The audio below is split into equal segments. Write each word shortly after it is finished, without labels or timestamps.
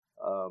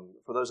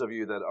For those of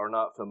you that are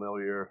not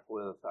familiar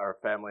with our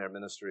family, our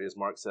ministry, as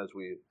Mark says,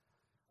 we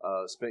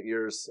spent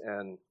years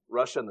in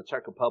Russia and the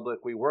Czech Republic.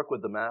 We work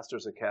with the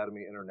Masters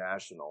Academy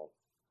International.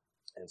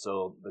 And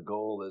so the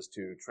goal is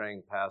to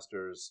train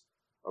pastors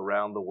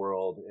around the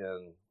world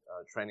in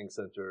training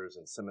centers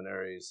and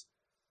seminaries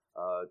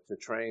to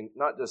train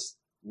not just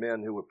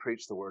men who would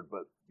preach the word,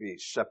 but be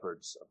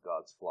shepherds of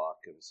God's flock.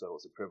 And so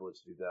it's a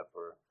privilege to do that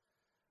for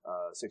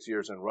 6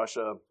 years in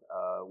Russia.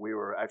 We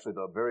were actually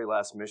the very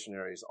last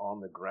missionaries on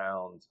the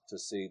ground to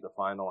see the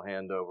final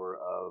handover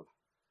of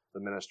the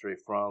ministry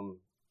from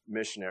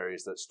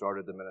missionaries that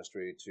started the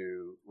ministry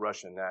to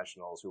Russian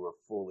nationals who were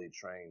fully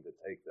trained to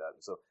take that.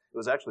 And so it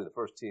was actually the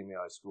first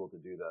TMEI school to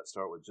do that,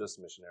 start with just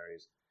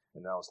missionaries,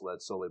 and now it's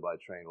led solely by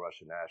trained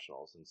Russian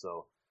nationals. And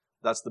so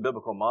that's the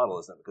biblical model,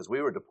 isn't it? Because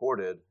we were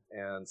deported,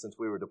 and since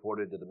we were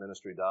deported, did the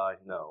ministry die?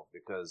 No,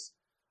 because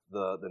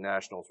the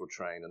nationals were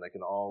trained, and they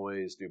can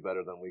always do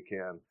better than we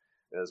can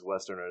as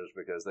Westerners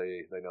because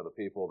they know the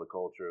people, the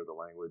culture, the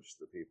language,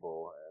 the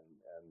people,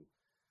 and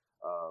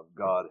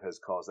God has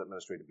caused that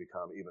ministry to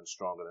become even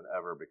stronger than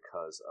ever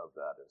because of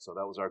that. And so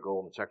that was our goal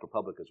in the Czech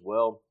Republic as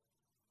well.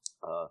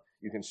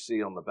 You can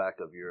see on the back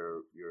of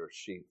your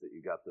sheet that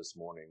you got this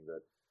morning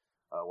that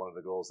one of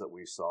the goals that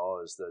we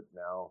saw is that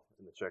now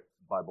in the Czech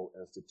Bible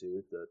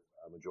Institute that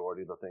a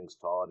majority of the things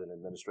taught and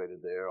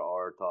administrated there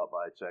are taught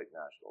by Czech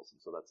nationals.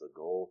 And so that's a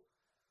goal.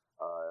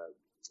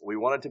 We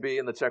wanted to be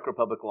in the Czech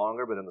Republic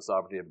longer, but in the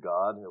sovereignty of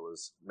God, it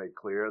was made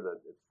clear that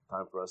it's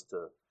time for us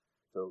to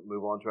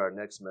move on to our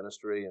next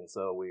ministry. And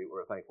so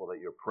we're thankful that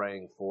you're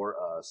praying for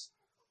us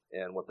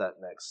and what that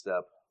next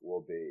step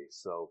will be.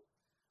 So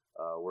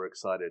we're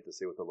excited to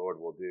see what the Lord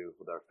will do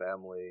with our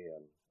family,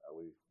 and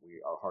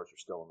our hearts are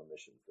still in the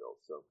mission field.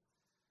 So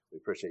we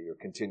appreciate your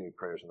continued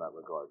prayers in that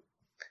regard.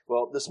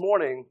 Well, this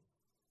morning,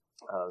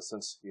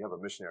 since you have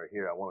a missionary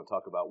here, I want to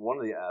talk about one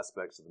of the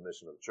aspects of the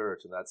mission of the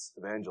church, and that's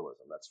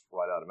evangelism. That's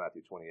right out of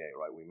Matthew 28,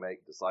 right? We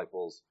make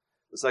disciples.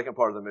 The second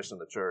part of the mission of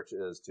the church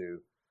is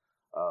to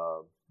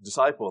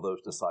disciple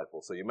those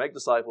disciples. So you make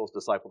disciples,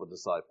 disciple the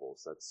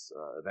disciples. That's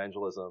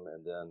evangelism,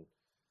 and then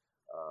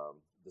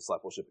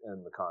discipleship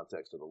in the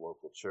context of the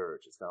local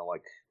church. It's kind of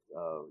like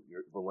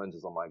the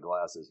lenses on my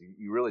glasses.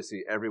 You really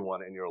see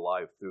everyone in your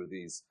life through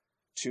these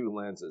two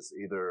lenses.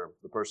 Either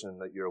the person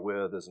that you're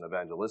with is an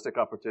evangelistic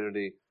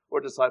opportunity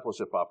or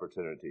discipleship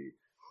opportunity.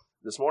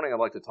 This morning I'd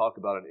like to talk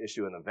about an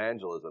issue in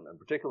evangelism, and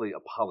particularly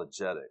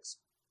apologetics.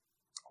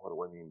 What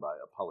do I mean by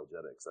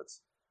apologetics?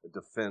 That's a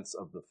defense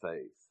of the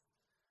faith.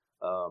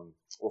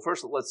 Well,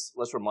 first,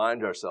 let's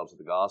remind ourselves of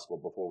the gospel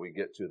before we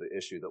get to the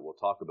issue that we'll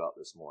talk about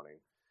this morning.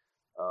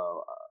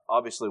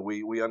 Obviously,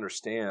 we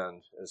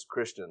understand as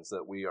Christians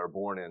that we are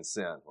born in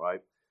sin, right?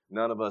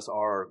 None of us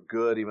are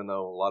good, even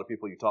though a lot of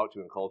people you talk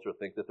to in culture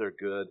think that they're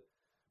good.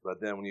 But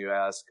then when you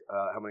ask,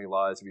 how many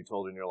lies have you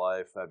told in your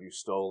life? Have you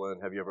stolen?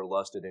 Have you ever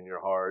lusted in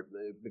your heart?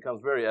 It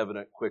becomes very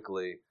evident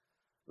quickly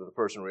that the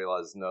person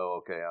realizes, no,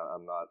 okay,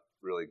 I'm not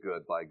really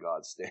good by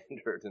God's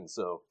standard. And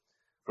so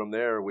from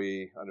there,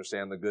 we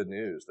understand the good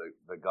news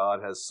that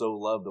God has so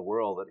loved the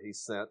world that he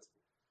sent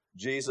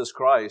Jesus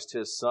Christ,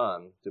 his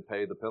son, to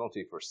pay the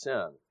penalty for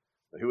sin.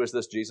 And who is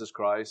this Jesus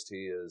Christ?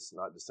 He is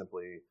not just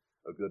simply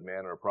a good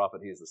man or a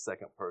prophet. He is the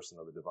second person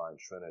of the divine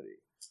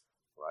Trinity,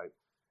 right?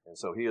 And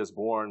so he is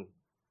born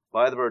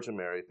by the Virgin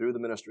Mary through the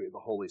ministry of the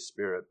Holy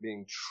Spirit,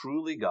 being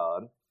truly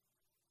God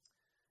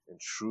and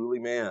truly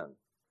man.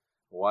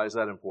 Why is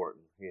that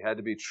important? He had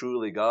to be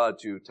truly God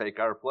to take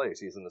our place.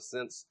 He's in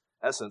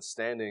essence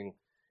standing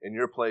in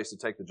your place to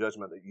take the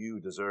judgment that you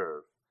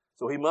deserve.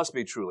 So he must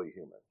be truly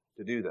human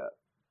to do that,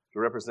 to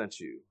represent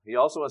you. He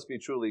also must be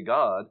truly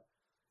God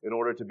in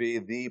order to be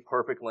the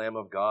perfect Lamb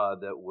of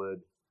God that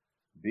would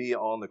be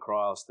on the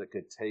cross, that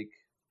could take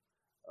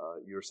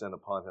your sin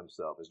upon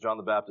himself. As John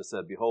the Baptist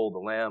said, behold, the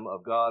Lamb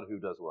of God who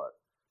does what?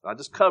 Not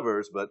just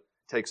covers, but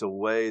takes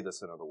away the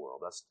sin of the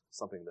world. That's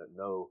something that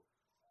no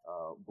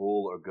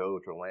bull or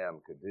goat or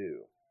lamb could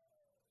do.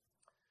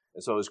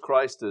 And so as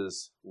Christ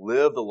has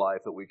lived the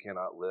life that we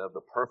cannot live,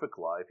 the perfect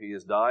life, he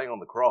is dying on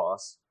the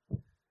cross.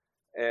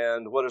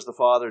 And what is the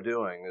Father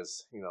doing?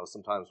 Is,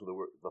 sometimes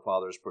the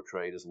Father is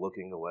portrayed as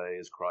looking away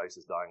as Christ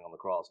is dying on the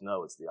cross.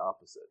 No, it's the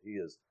opposite. He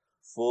is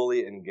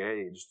fully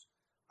engaged,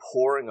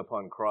 pouring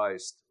upon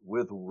Christ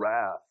with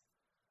wrath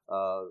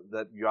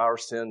that our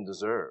sin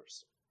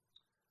deserves.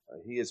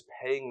 He is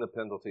paying the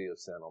penalty of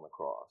sin on the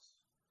cross,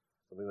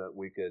 something that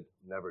we could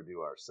never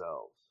do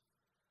ourselves.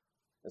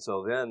 And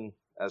so then,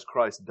 as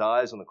Christ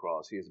dies on the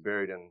cross, he is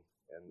buried in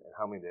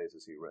how many days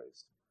is he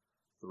raised?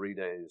 3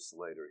 days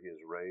later, he is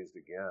raised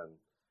again.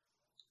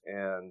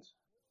 And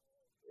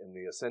in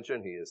the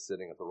ascension, he is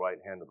sitting at the right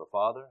hand of the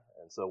Father.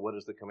 And so what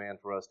is the command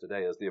for us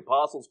today? As the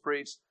apostles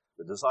preached,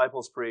 the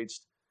disciples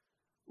preached,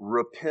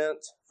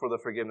 repent for the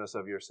forgiveness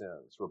of your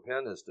sins.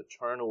 Repent is to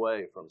turn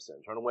away from sin,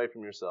 turn away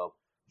from yourself,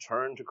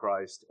 turn to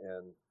Christ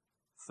in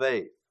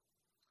faith,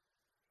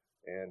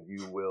 and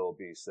you will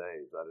be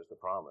saved. That is the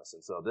promise.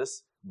 And so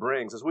this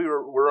brings, as we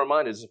were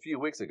reminded just a few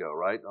weeks ago,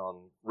 right,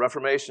 on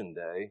Reformation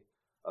Day,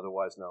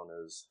 otherwise known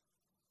as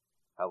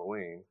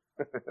Halloween,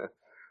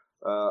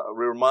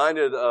 We're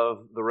reminded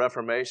of the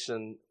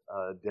Reformation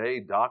Day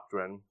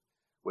doctrine,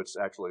 which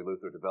actually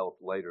Luther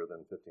developed later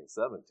than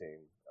 1517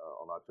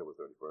 on October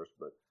 31st,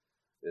 but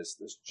it's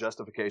this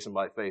justification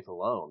by faith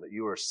alone, that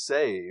you are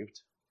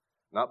saved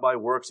not by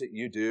works that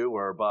you do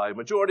or by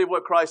majority of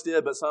what Christ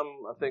did, but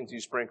some things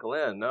you sprinkle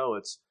in. No,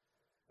 it's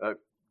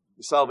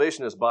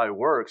salvation is by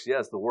works.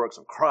 Yes, the works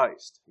of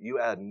Christ. You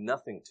add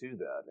nothing to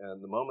that.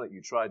 And the moment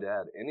you try to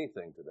add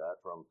anything to that,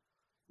 from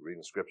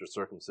reading Scripture,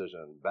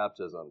 circumcision,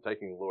 baptism,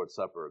 taking the Lord's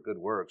Supper, good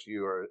works,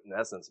 you are in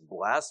essence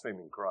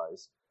blaspheming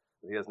Christ.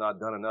 He has not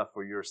done enough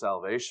for your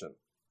salvation.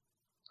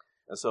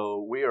 And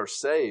so we are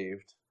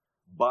saved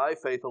by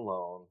faith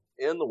alone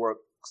in the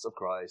works of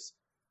Christ.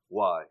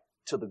 Why?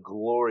 To the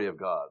glory of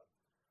God.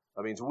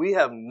 That means we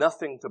have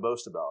nothing to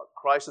boast about.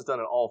 Christ has done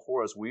it all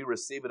for us. We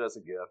receive it as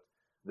a gift.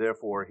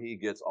 Therefore, He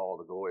gets all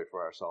the glory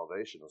for our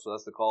salvation. So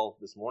that's the call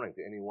this morning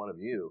to any one of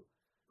you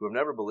who have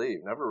never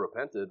believed, never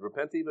repented.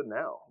 Repent even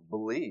now.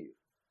 Believe.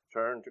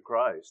 Turn to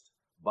Christ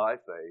by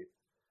faith.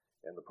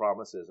 And the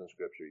promise is in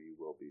Scripture, you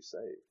will be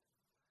saved.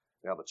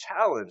 Now, the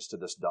challenge to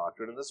this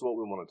doctrine, and this is what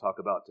we want to talk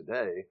about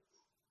today,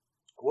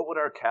 what would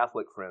our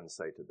Catholic friends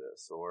say to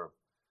this, or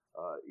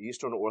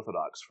Eastern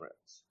Orthodox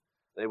friends?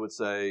 They would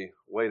say,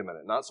 wait a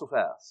minute, not so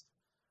fast.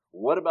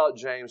 What about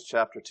James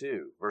chapter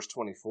 2, verse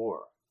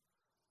 24?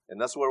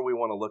 And that's where we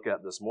want to look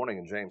at this morning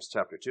in James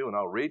chapter 2, and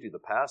I'll read you the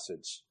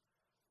passage.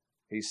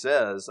 He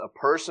says, a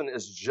person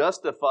is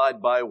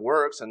justified by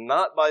works and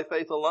not by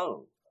faith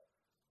alone.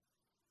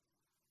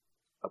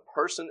 A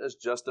person is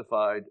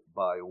justified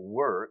by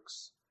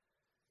works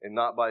and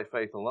not by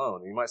faith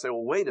alone. You might say,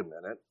 well, wait a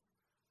minute.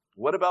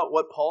 What about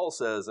what Paul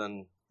says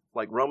in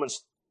like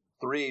Romans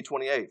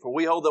 3:28? For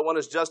we hold that one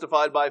is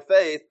justified by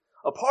faith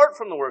apart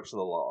from the works of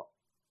the law.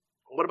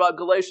 What about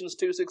Galatians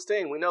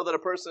 2:16? We know that a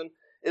person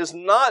is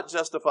not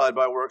justified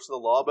by works of the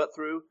law, but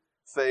through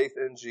faith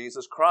in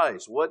Jesus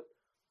Christ.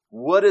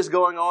 What is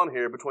going on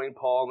here between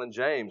Paul and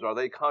James? Are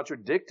they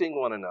contradicting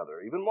one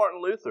another? Even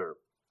Martin Luther,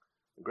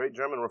 the great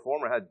German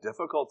reformer, had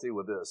difficulty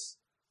with this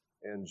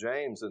in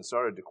James and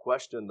started to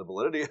question the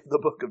validity of the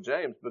book of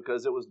James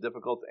because it was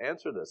difficult to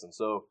answer this. And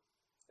so,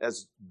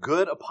 as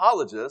good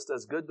apologists,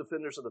 as good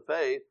defenders of the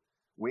faith,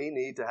 we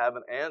need to have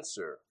an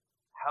answer.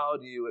 How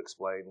do you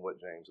explain what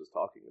James is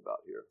talking about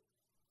here?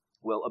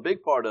 Well, a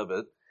big part of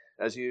it,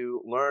 as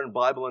you learn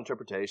Bible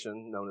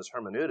interpretation, known as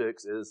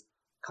hermeneutics, is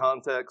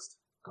context,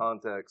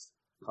 context,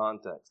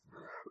 context.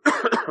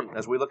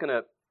 As we're looking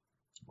at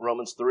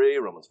Romans 3,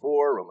 Romans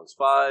 4, Romans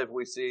 5,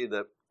 we see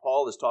that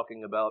Paul is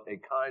talking about a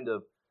kind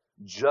of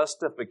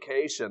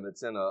justification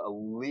that's in a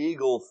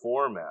legal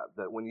format,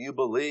 that when you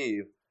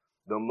believe,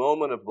 the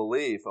moment of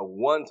belief, a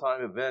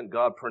one-time event,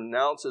 God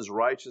pronounces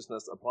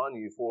righteousness upon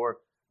you for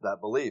that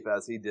belief,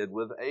 as He did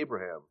with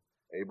Abraham.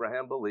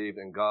 Abraham believed,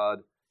 and God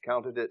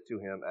counted it to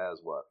him as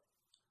what?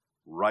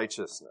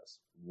 Righteousness.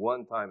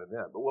 One-time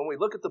event. But when we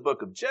look at the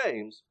book of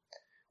James,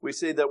 we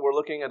see that we're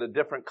looking at a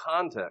different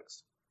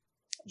context.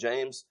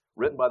 James,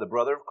 written by the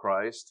brother of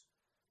Christ,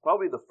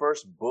 probably the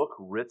first book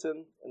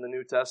written in the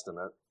New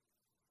Testament.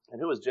 And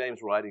who is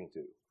James writing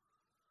to?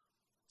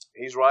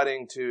 He's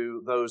writing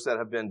to those that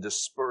have been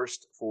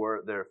dispersed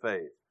for their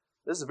faith.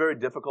 This is very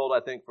difficult,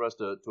 I think, for us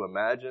to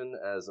imagine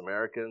as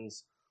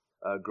Americans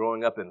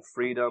growing up in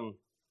freedom.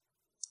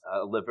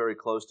 Live very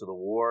close to the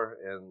war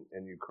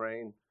in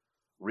Ukraine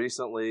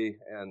recently,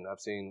 and I've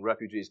seen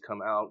refugees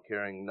come out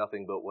carrying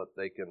nothing but what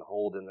they can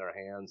hold in their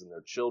hands, and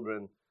their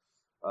children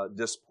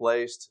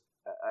displaced,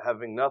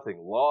 having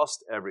nothing,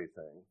 lost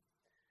everything.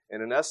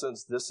 And in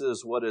essence, this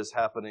is what is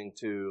happening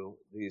to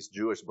these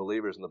Jewish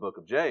believers in the book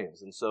of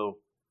James. And so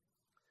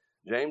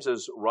James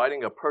is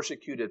writing a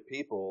persecuted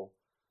people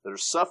that are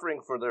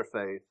suffering for their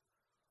faith.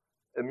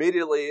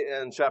 Immediately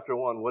in chapter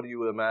 1, what do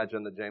you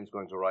imagine that James is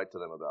going to write to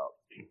them about?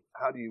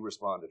 How do you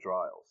respond to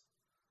trials?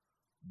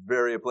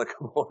 Very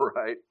applicable,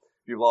 right?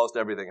 If you've lost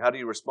everything, how do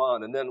you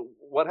respond? And then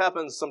what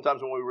happens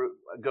sometimes when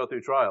we go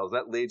through trials?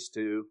 That leads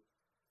to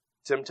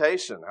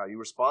temptation, how you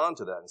respond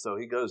to that. And so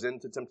he goes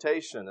into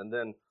temptation, and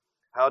then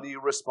how do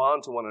you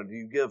respond to one another? Do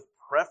you give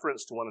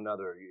preference to one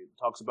another? He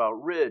talks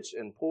about rich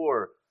and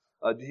poor.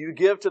 Do you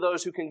give to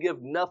those who can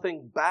give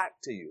nothing back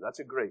to you? That's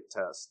a great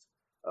test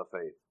of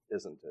faith,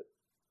 isn't it?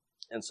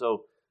 And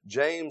so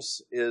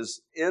James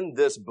is in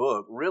this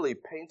book really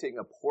painting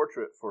a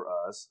portrait for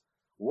us.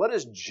 What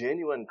does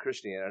genuine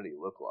Christianity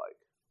look like?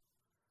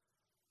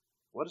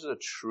 What does a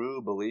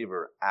true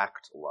believer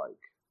act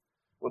like?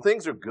 When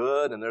things are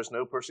good and there's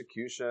no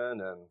persecution,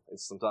 and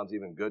it's sometimes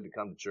even good to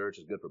come to church,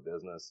 it's good for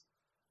business,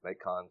 make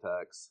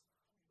contacts.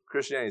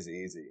 Christianity is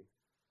easy.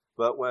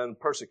 But when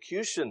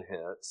persecution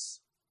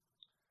hits,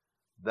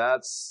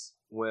 that's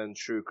when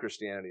true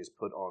Christianity is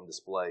put on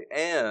display,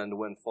 and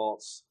when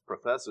false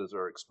professors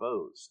are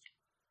exposed.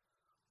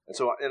 And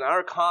so in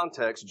our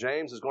context,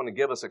 James is going to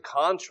give us a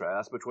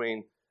contrast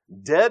between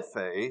dead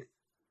faith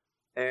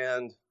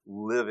and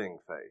living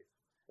faith.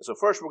 And so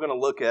first we're going to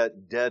look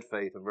at dead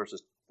faith in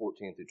verses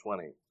 14 through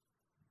 20.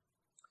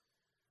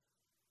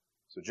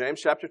 So James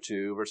chapter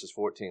 2, verses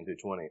 14 through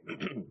 20.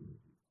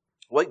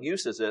 What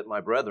use is it, my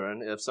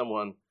brethren, if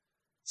someone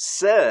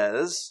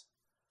says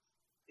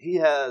he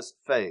has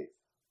faith,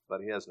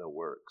 but he has no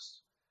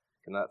works?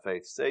 Can that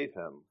faith save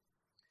him?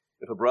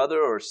 If a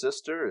brother or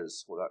sister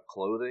is without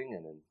clothing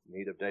and in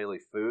need of daily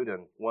food,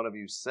 and one of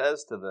you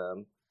says to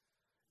them,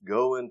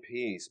 "Go in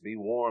peace, be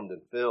warmed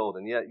and filled,"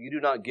 and yet you do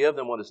not give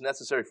them what is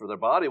necessary for their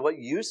body, what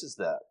use is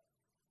that?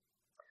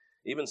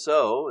 Even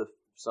so,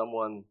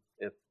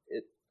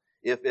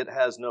 if it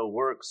has no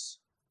works,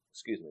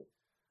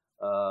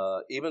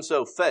 even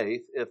so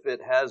faith, if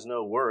it has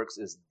no works,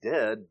 is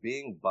dead,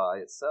 being by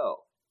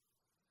itself.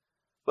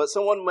 But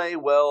someone may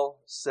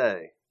well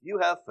say, "You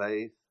have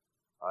faith,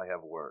 I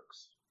have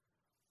works."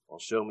 Well,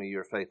 show me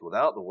your faith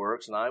without the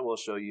works, and I will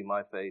show you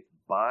my faith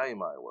by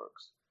my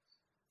works.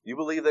 You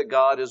believe that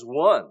God is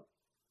one.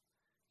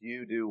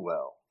 You do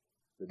well.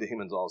 The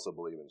demons also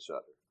believe and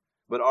shudder.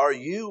 But are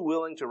you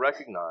willing to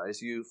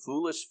recognize, you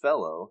foolish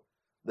fellow,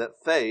 that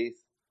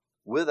faith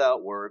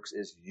without works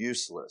is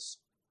useless?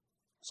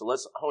 So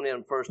let's hone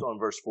in first on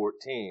verse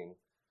 14.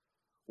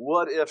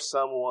 What if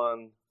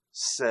someone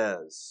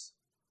says?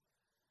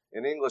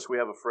 In English, we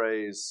have a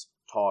phrase,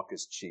 talk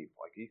is cheap.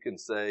 Like you can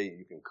say,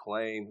 you can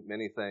claim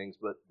many things,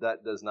 but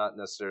that does not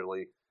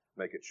necessarily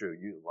make it true.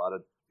 A lot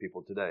of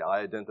people today,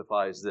 I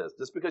identify as this.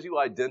 Just because you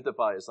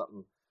identify as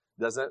something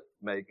doesn't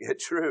make it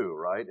true,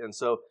 right? And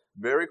so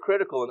very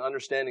critical in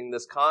understanding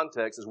this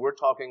context is we're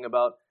talking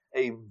about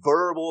a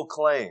verbal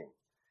claim.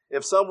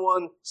 If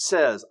someone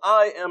says,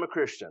 "I am a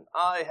Christian,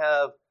 I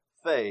have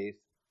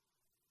faith,"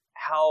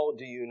 how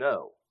do you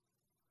know?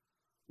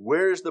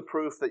 Where's the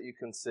proof that you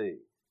can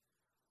see?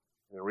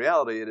 In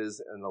reality, it is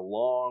in the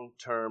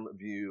long-term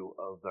view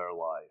of their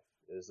life.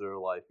 Is their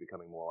life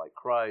becoming more like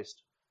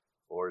Christ,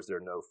 or is there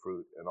no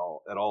fruit at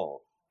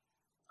all?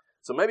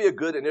 So maybe a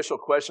good initial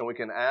question we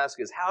can ask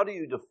is, how do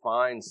you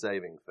define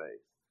saving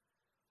faith?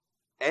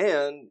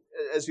 And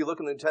as you look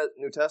in the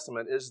New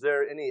Testament, is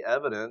there any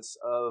evidence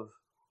of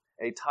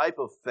a type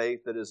of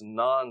faith that is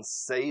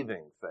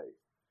non-saving faith?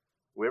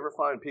 We ever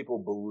find people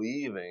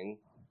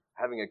believing,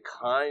 having a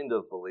kind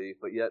of belief,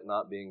 but yet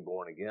not being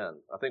born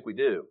again? I think we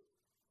do.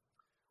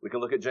 We can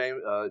look at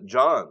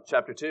John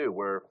chapter 2,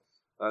 where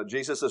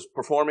Jesus is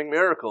performing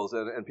miracles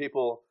and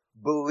people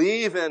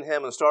believe in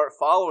him and start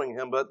following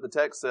him, but the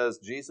text says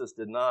Jesus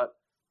did not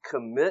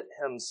commit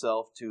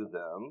himself to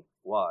them.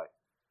 Why?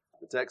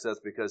 The text says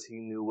because he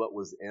knew what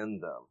was in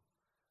them.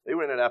 They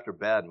were in it after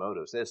bad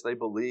motives. Yes, they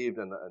believed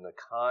in a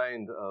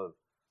kind of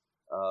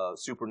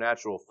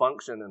supernatural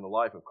function in the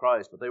life of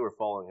Christ, but they were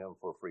following him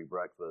for free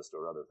breakfast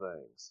or other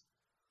things.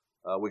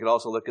 We could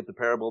also look at the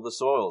parable of the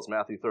soils,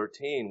 Matthew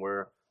 13,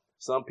 where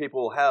some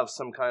people have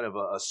some kind of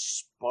a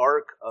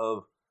spark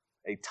of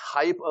a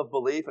type of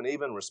belief and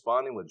even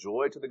responding with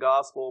joy to the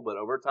gospel, but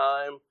over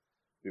time,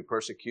 through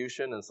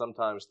persecution and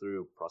sometimes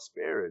through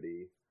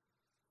prosperity,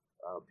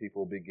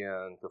 people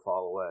begin to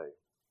fall away.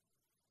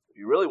 If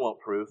you really want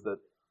proof that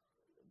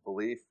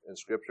belief in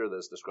Scripture that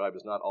is described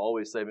as not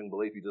always saving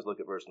belief, you just look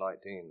at verse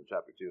 19 in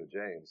chapter 2 of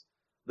James.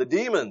 The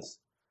demons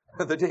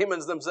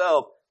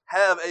themselves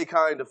have a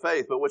kind of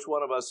faith, but which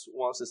one of us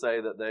wants to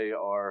say that they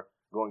are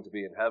going to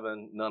be in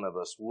heaven? None of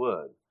us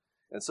would.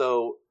 And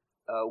so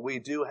we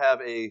do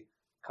have a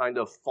kind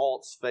of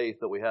false faith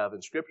that we have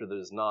in Scripture that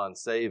is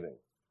non-saving.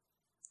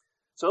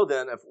 So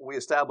then, if we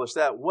establish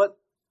that, what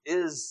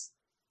is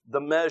the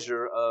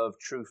measure of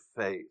true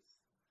faith?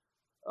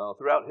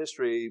 Throughout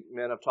history,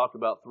 men have talked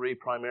about three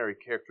primary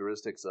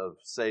characteristics of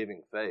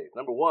saving faith.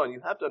 Number one,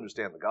 you have to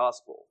understand the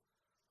gospel.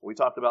 We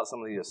talked about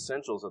some of the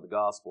essentials of the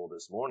gospel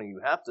this morning.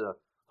 You have to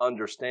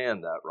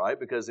understand that, right?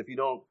 Because if you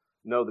don't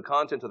know the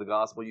content of the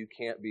gospel, you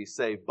can't be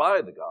saved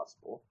by the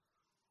gospel.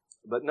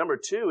 But number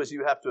two is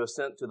you have to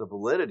assent to the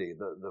validity,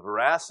 the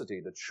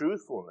veracity, the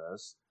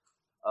truthfulness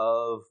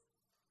of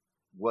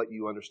what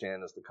you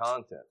understand as the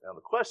content. Now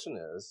the question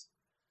is,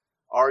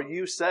 are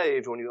you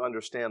saved when you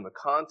understand the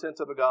content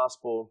of the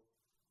gospel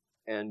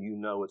and you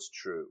know it's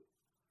true?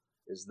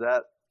 Is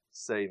that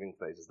saving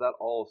faith? Is that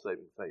all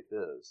saving faith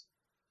is?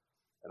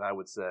 And I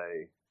would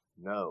say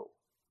no.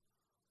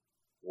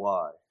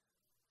 Why?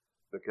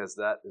 Because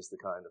that is the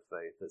kind of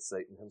faith that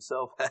Satan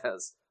himself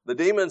has. The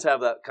demons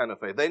have that kind of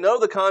faith. They know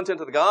the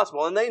content of the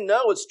gospel and they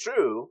know it's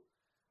true,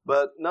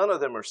 but none of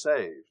them are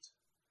saved.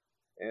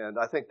 And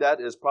I think that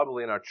is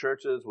probably in our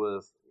churches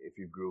if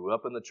you grew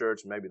up in the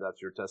church, maybe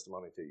that's your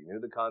testimony too. You knew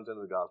the content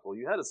of the gospel.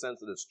 You had a sense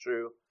that it's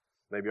true.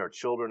 Maybe our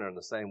children are in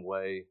the same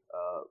way,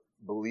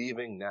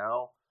 believing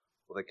now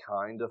with a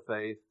kind of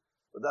faith.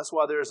 But that's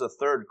why there's a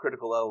third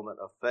critical element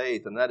of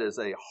faith, and that is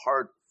a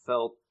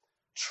heartfelt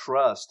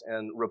trust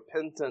and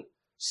repentant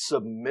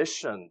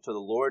submission to the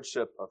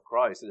lordship of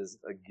Christ. It is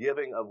a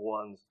giving of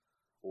one's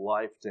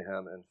life to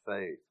him in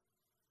faith.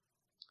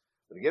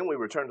 But again, we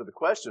return to the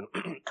question,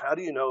 how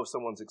do you know if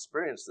someone's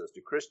experienced this?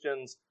 Do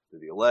Christians, do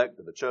the elect,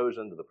 do the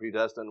chosen, do the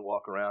predestined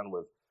walk around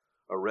with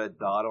a red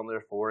dot on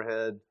their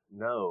forehead?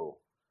 No,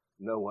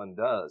 no one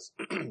does.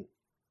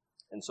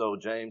 And so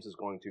James is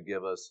going to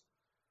give us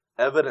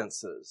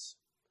evidences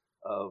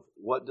of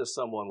what does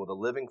someone with a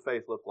living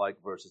faith look like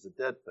versus a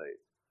dead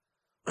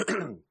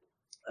faith.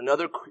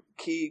 Another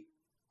key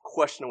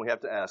question we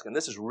have to ask, and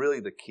this is really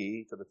the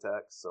key to the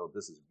text, so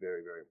this is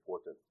very, very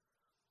important,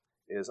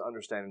 is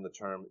understanding the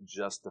term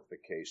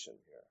justification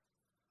here.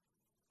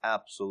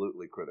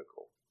 Absolutely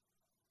critical.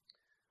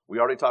 We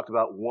already talked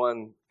about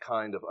one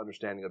kind of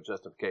understanding of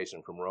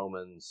justification from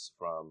Romans,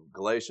 from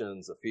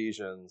Galatians,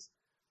 Ephesians,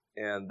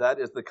 and that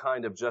is the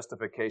kind of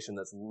justification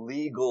that's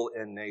legal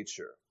in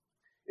nature.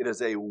 It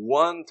is a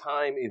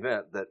one-time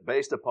event that,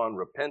 based upon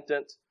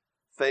repentant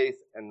faith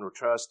and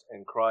trust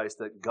in Christ,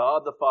 that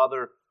God the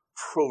Father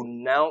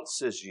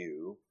pronounces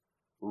you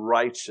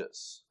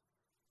righteous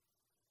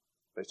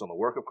based on the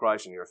work of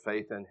Christ and your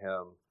faith in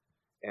Him.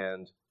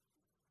 And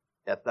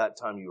at that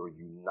time, you are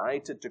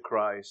united to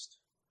Christ.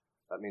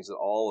 That means that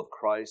all of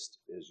Christ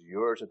is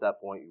yours at that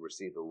point. You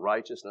receive the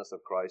righteousness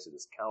of Christ. It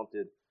is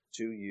counted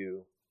to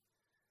you.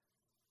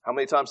 How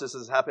many times this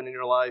has happened in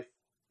your life?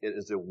 It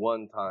is a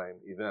one-time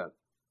event.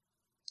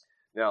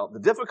 Now, the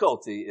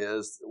difficulty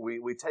is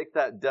we take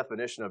that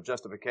definition of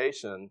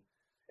justification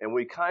and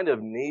we kind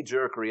of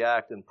knee-jerk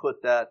react and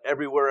put that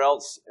everywhere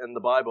else in the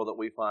Bible that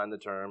we find the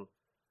term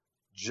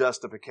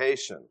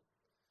justification.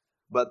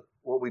 But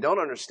what we don't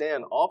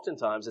understand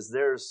oftentimes is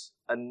there's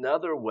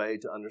another way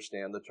to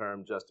understand the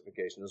term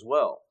justification as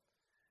well.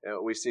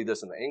 And we see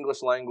this in the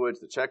English language,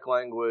 the Czech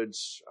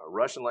language,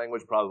 Russian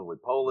language, probably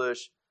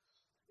Polish,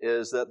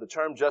 is that the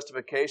term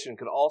justification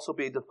can also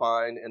be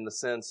defined in the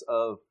sense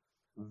of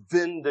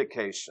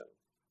vindication.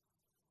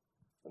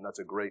 And that's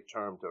a great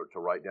term to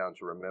write down,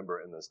 to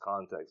remember in this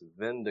context.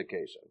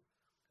 Vindication.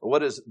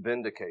 What is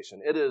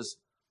vindication? It is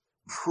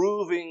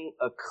proving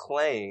a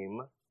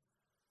claim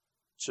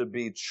to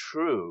be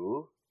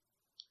true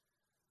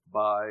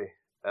by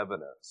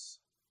evidence.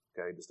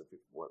 Okay,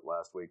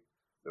 last week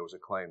there was a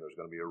claim there was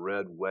going to be a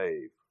red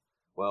wave.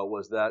 Well,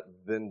 was that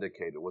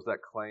vindicated? Was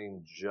that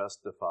claim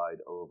justified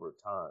over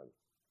time?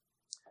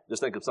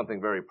 Just think of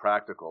something very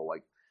practical,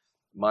 like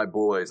my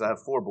boys. I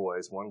have 4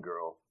 boys, 1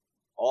 girl.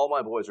 All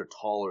my boys are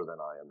taller than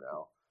I am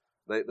now.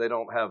 They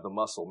don't have the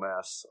muscle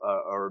mass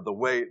or the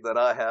weight that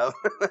I have,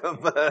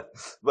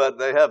 but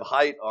they have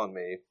height on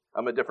me.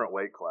 I'm a different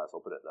weight class,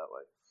 I'll put it that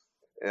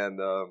way. And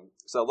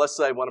so let's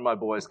say one of my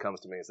boys comes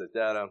to me and says,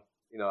 Dad, I'm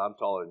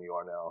taller than you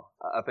are now.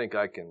 I think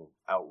I can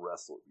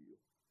out-wrestle you.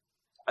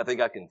 I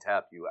think I can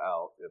tap you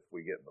out if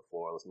we get on the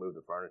floor. Let's move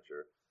the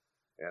furniture.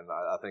 And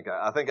I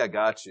think I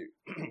got you.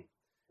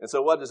 And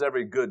so what does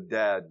every good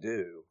dad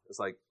do? It's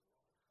like,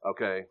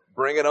 okay,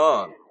 bring it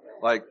on.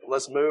 Like,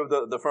 let's move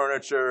the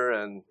furniture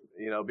and,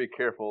 be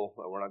careful.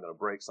 We're not going to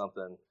break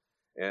something.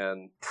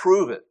 And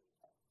prove it.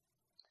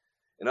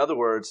 In other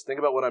words, think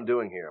about what I'm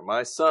doing here.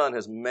 My son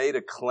has made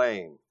a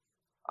claim.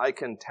 I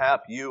can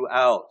tap you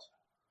out.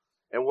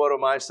 And what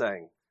am I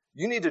saying?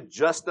 You need to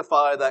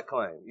justify that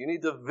claim. You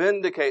need to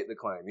vindicate the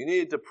claim. You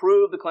need to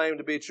prove the claim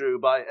to be true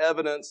by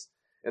evidence,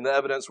 and the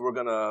evidence we're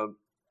going to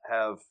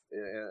have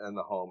in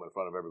the home in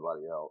front of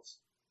everybody else.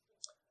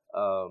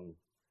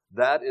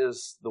 That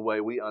is the way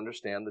we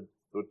understand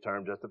the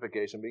term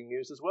justification being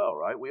used as well,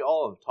 right? We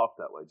all have talked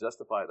that way.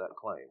 Justify that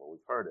claim. Well, we've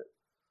heard it.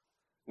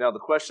 Now, the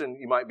question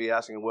you might be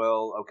asking,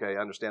 well, okay,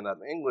 I understand that in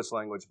the English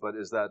language, but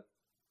is that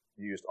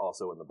used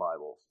also in the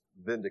Bible?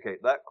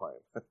 Vindicate that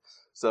claim.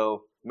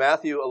 So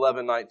Matthew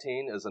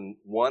 11:19 is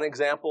one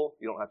example.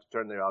 You don't have to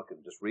turn there. I can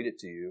just read it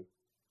to you.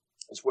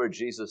 It's where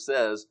Jesus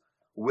says,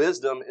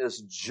 wisdom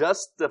is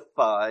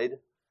justified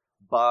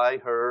by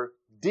her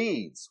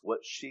deeds, what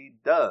she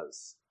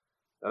does.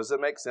 Now, does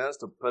it make sense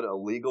to put a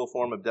legal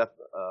form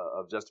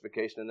of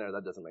justification in there?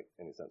 That doesn't make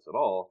any sense at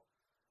all.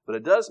 But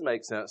it does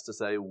make sense to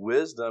say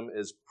wisdom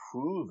is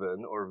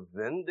proven or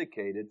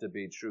vindicated to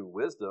be true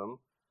wisdom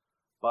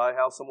by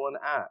how someone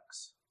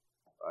acts,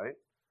 right?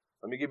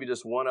 Let me give you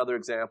just one other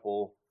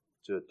example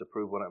to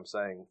prove what I'm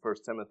saying. 1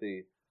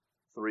 Timothy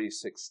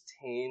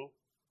 3:16.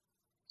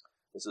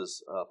 This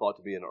is thought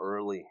to be an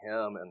early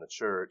hymn in the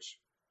church.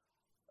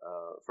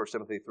 1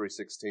 Timothy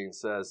 3:16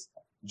 says,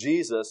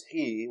 Jesus,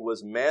 He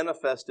was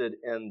manifested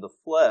in the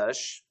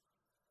flesh,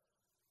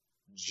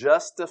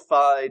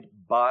 justified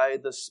by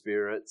the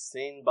Spirit,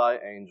 seen by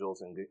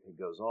angels, and it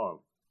goes on.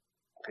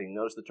 Okay,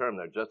 notice the term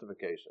there,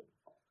 justification.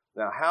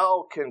 Now,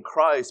 how can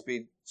Christ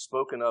be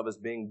spoken of as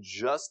being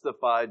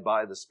justified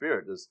by the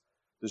Spirit? Does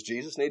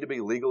Jesus need to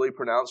be legally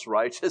pronounced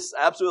righteous?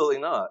 Absolutely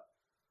not.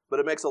 But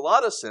it makes a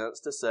lot of sense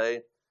to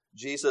say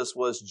Jesus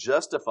was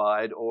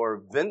justified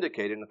or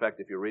vindicated. In fact,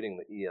 if you're reading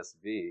the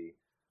ESV,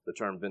 the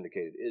term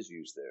vindicated is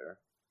used there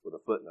with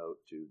a footnote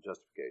to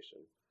justification.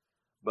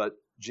 But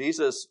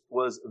Jesus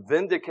was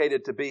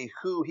vindicated to be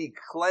who He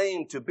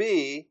claimed to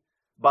be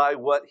by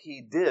what He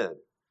did.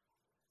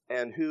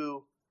 And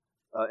who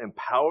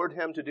empowered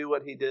Him to do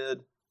what He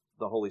did?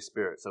 The Holy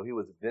Spirit. So He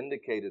was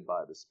vindicated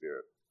by the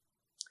Spirit.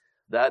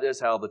 That is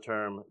how the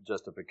term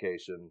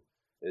justification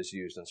is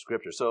used in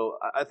Scripture. So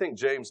I think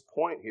James'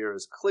 point here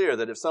is clear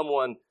that if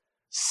someone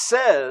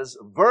says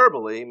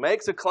verbally,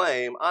 makes a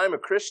claim, I'm a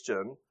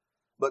Christian,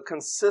 but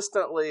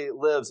consistently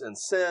lives in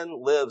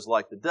sin, lives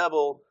like the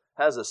devil,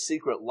 has a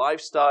secret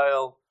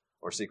lifestyle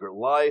or secret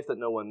life that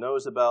no one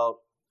knows about,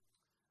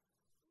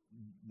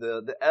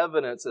 the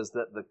evidence is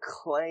that the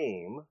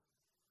claim,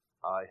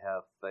 I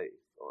have faith,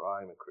 or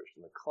I am a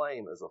Christian, the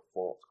claim is a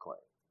false claim.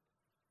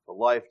 The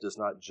life does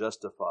not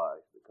justify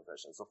the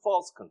confession. It's a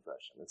false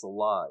confession. It's a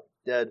lie.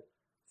 Dead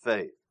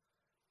faith.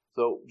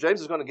 So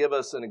James is going to give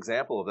us an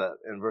example of that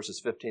in verses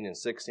 15 and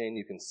 16.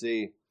 You can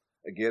see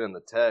again in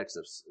the text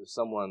if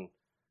someone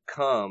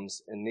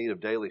comes in need of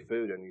daily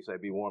food and you say,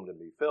 be warmed and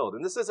be filled.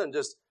 And this isn't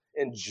just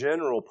in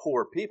general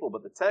poor people,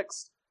 but the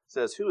text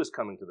says who is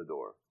coming to the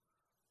door?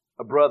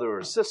 A brother or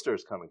a sister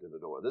is coming to the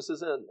door. This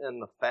is in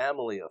the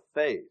family of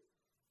faith.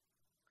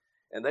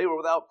 And they were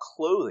without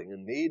clothing,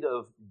 in need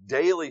of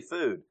daily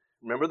food.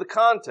 Remember the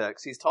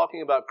context. He's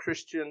talking about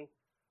Christian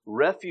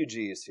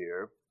refugees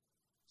here.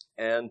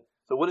 And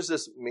so what does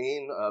this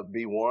mean,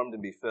 be warmed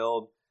and be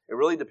filled? It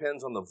really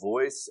depends on the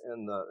voice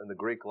in the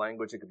Greek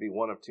language. It could be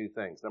one of two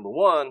things. Number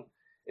one,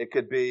 it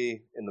could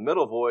be in the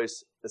middle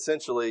voice,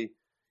 essentially,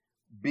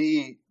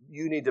 you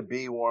need to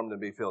be warmed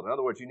and be filled. In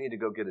other words, you need to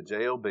go get a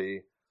job,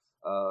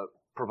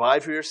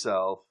 provide for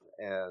yourself,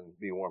 and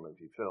be warm and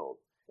be filled.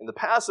 In the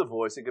passive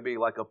voice, it could be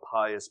like a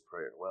pious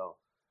prayer. Well,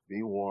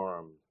 be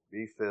warm,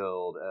 be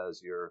filled,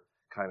 as you're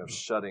kind of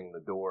shutting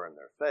the door in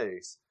their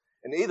face.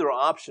 And either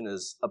option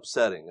is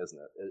upsetting, isn't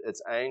it?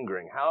 It's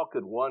angering. How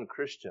could one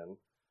Christian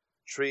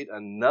treat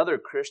another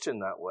Christian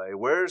that way?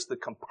 Where's the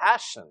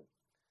compassion?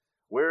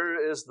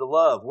 Where is the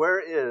love? Where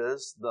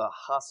is the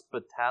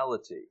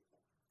hospitality?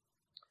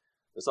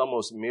 This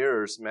almost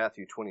mirrors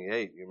Matthew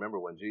 28. You remember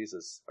when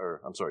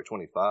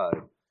 25,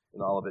 in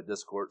the Olivet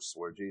Discourse,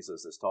 where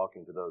Jesus is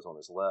talking to those on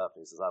his left.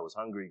 He says, I was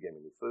hungry, you gave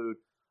me food.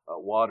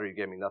 Water, you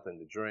gave me nothing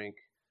to drink.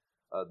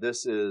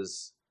 This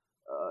is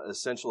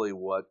essentially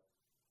what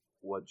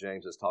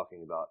James is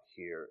talking about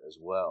here as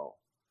well.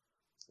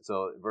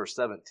 So verse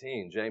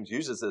 17, James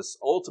uses this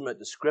ultimate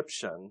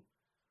description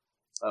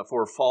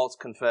for false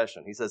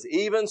confession. He says,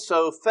 even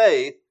so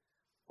faith,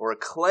 or a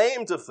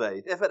claim to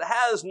faith, if it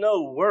has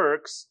no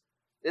works,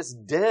 it's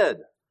dead,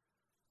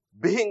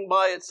 being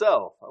by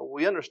itself.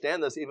 We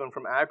understand this even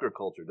from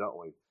agriculture, don't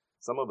we?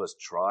 Some of us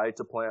try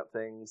to plant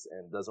things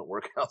and it doesn't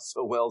work out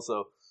so well.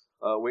 So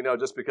we know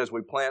just because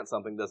we plant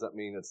something doesn't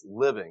mean it's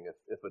living.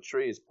 If a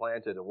tree is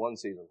planted and one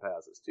season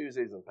passes, 2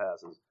 seasons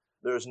passes,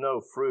 there's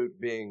no fruit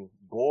being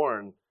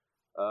born.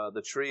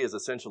 The tree is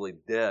essentially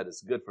dead.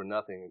 It's good for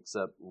nothing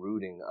except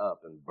rooting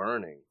up and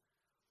burning.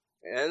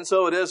 And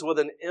so it is with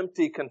an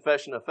empty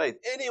confession of faith.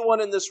 Anyone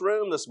in this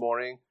room this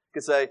morning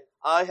could say,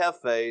 I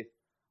have faith,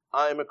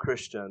 I'm a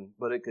Christian,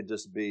 but it could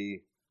just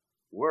be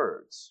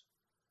words.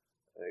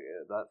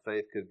 That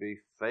faith could be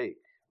fake,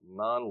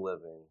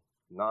 non-living,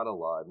 not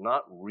alive,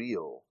 not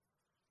real,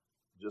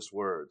 just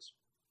words.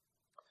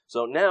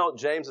 So now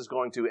James is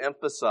going to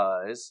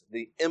emphasize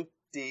the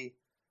empty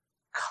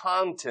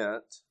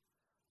content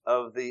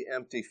of the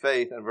empty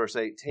faith in verse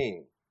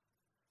 18.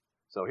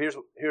 So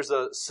here's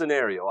a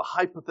scenario, a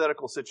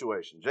hypothetical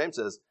situation. James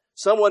says,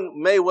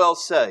 someone may well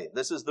say,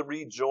 this is the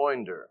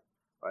rejoinder,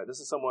 right? This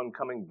is someone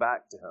coming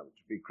back to him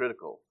to be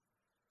critical.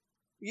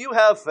 You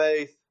have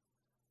faith,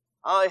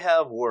 I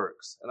have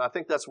works. And I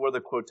think that's where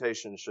the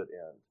quotation should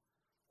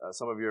end.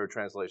 Some of your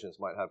translations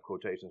might have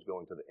quotations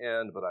going to the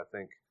end, but I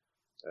think,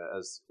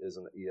 as is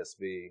in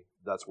the ESV,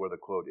 that's where the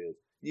quote is.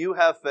 You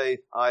have faith,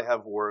 I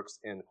have works,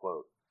 end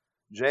quote.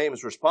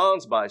 James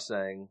responds by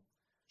saying,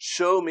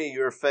 show me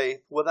your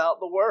faith without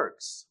the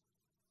works.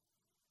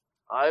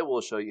 I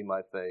will show you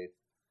my faith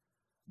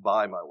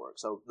by my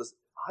works. So this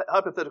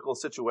hypothetical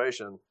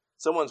situation,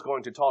 someone's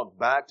going to talk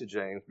back to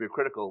James, be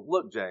critical.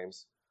 Look,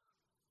 James,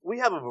 we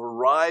have a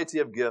variety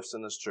of gifts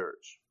in this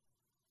church.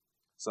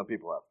 Some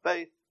people have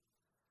faith.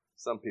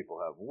 Some people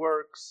have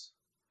works.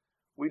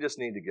 We just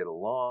need to get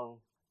along,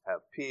 have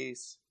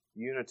peace,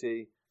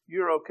 unity.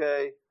 You're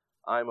okay.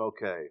 I'm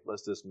okay.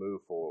 Let's just move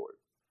forward.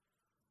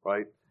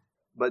 Right?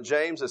 But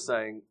James is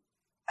saying,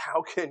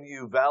 how can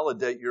you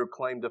validate your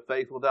claim to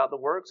faith without the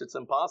works? It's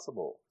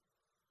impossible.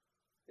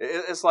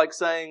 It's like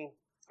saying,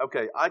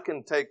 okay, I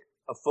can take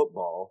a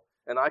football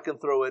and I can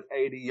throw it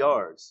 80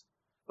 yards,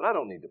 but I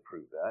don't need to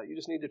prove that. You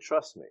just need to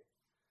trust me.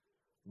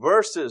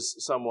 Versus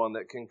someone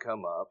that can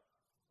come up.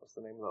 What's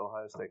the name of the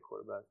Ohio State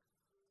quarterback?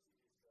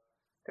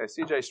 Okay,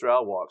 C.J.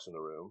 Stroud walks in the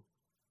room.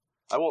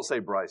 I won't say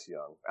Bryce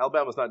Young.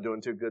 Alabama's not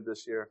doing too good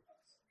this year,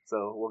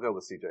 so we'll go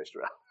with C.J.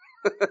 Stroud.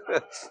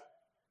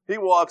 He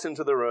walks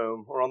into the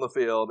room or on the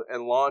field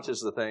and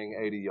launches the thing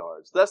 80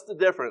 yards. That's the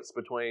difference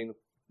between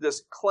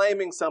just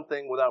claiming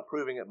something without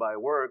proving it by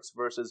works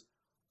versus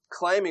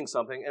claiming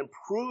something and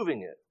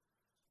proving it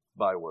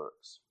by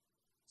works.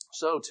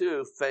 So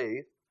too,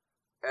 faith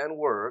and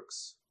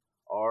works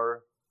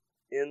are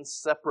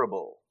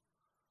inseparable.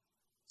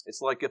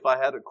 It's like if I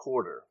had a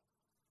quarter.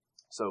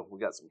 So we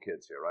got some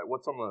kids here, right?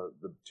 What's on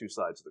the two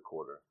sides of the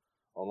quarter?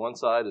 On one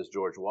side is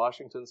George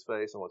Washington's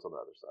face, and what's on the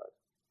other side?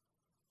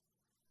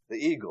 The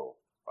eagle,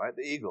 right?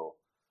 The eagle.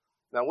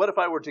 Now, what if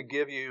I were to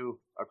give you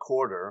a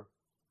quarter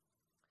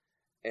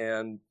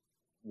and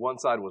one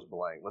side was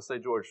blank? Let's say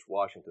George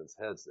Washington's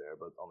head's there,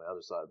 but on the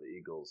other side, the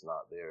eagle's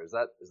not there. Is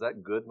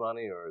that good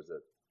money or is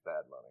it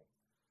bad money?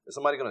 Is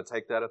somebody going to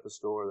take that at the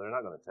store? They're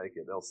not going to take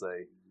it. They'll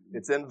say,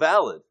 it's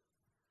invalid.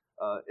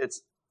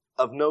 It's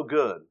of no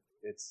good.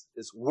 It's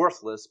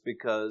worthless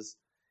because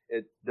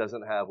it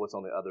doesn't have what's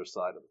on the other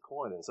side of the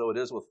coin. And so it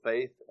is with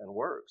faith and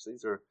works.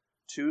 These are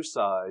two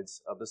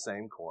sides of the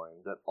same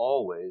coin that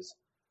always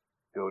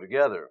go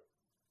together.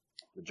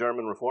 The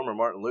German reformer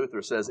Martin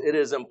Luther says, it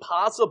is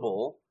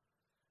impossible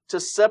to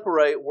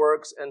separate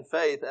works and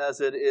faith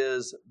as it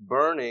is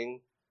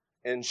burning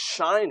and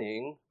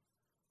shining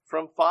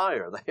from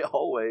fire. They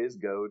always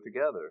go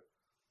together.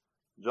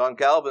 John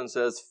Calvin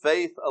says,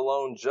 faith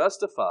alone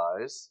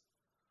justifies,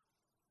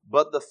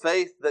 but the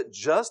faith that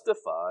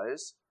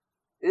justifies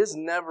is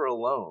never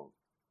alone.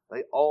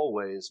 They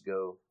always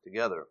go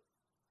together.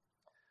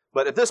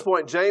 But at this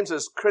point,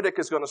 James's critic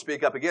is going to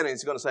speak up again, and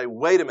he's going to say,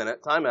 wait a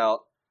minute, time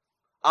out.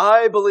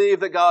 I believe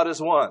that God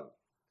is one.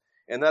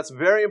 And that's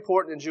very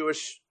important in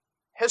Jewish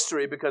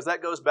history because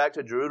that goes back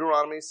to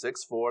Deuteronomy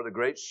 6:4, the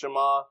great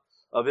Shema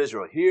of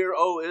Israel. Hear,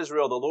 O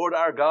Israel, the Lord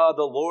our God,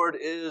 the Lord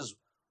is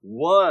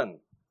one.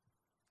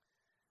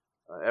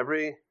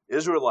 Every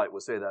Israelite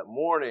would say that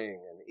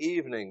morning and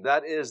evening.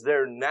 That is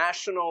their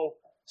national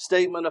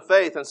statement of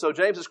faith. And so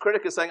James's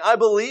critic is saying, I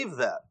believe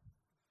that.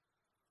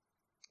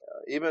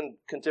 Even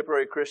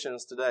contemporary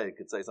Christians today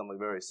could say something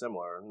very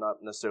similar.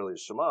 Not necessarily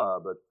Shema,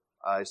 but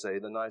I say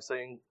the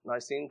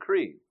Nicene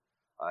Creed.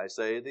 I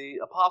say the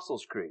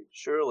Apostles' Creed.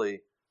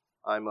 Surely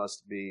I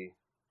must be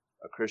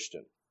a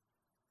Christian.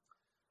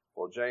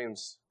 Well,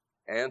 James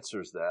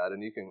answers that,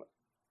 and you can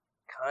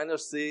kind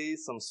of see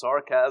some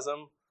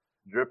sarcasm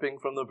dripping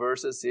from the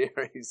verses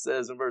here. He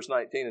says in verse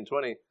 19 and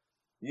 20,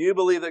 you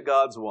believe that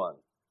God's one.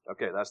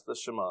 Okay, that's the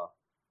Shema.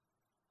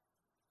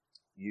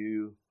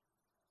 You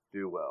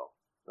do well.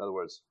 In other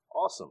words,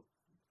 awesome.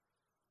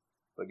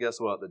 But guess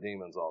what? The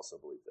demons also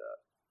believe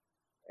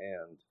that.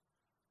 And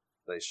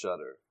they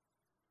shudder.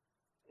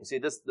 You see,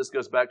 this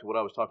goes back to what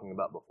I was talking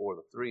about before,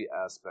 the three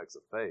aspects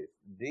of faith.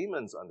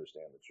 Demons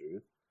understand the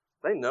truth.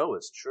 They know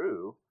it's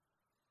true,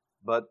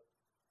 but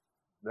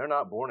they're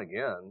not born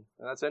again.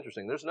 And that's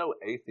interesting. There's no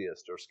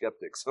atheists or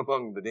skeptics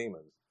among the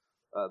demons.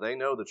 They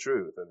know the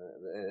truth,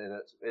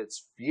 and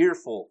it's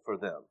fearful for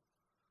them.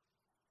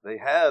 They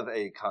have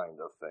a kind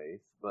of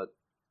faith, but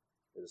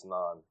it is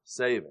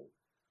non-saving.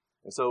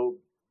 And so,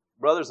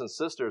 brothers and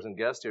sisters and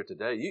guests here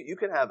today, you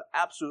can have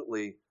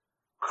absolutely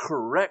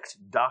correct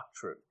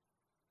doctrine.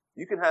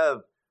 You can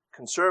have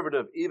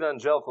conservative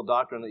evangelical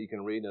doctrine that you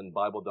can read in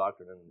Bible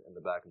doctrine in the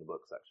back of the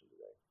book section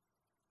today.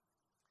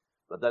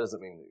 But that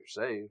doesn't mean that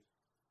you're saved.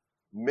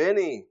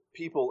 Many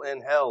people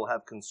in hell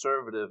have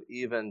conservative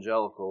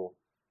evangelical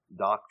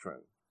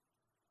doctrine.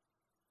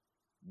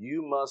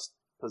 You must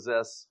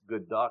possess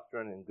good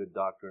doctrine, and good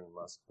doctrine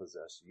must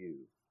possess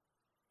you.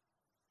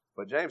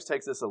 But James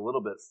takes this a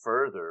little bit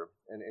further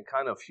and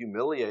kind of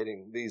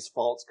humiliating these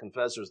false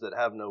confessors that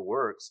have no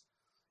works.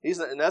 He's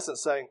in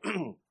essence saying,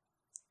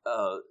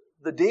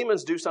 the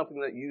demons do something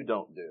that you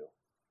don't do.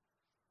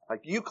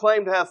 Like you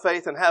claim to have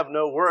faith and have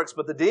no works,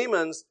 but the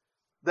demons,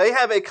 they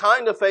have a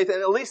kind of faith,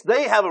 and at least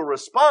they have a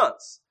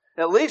response.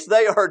 At least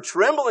they are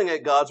trembling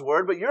at God's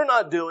word, but you're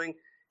not doing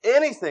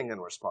anything in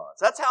response.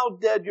 That's how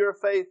dead your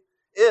faith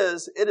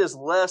is. It is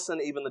less than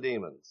even the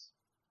demons.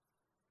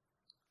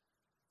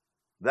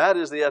 That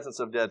is the essence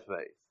of dead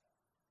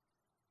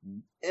faith.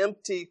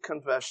 Empty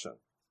confession.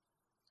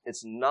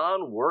 It's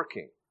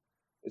non-working.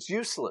 It's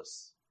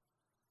useless.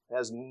 It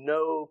has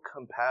no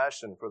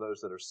compassion for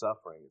those that are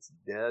suffering. It's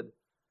dead,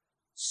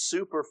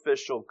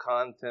 superficial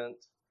content,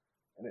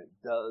 and it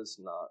does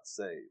not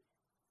save.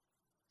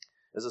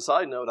 As a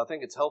side note, I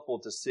think it's helpful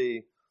to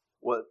see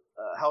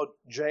how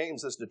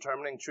James is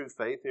determining true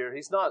faith here.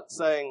 He's not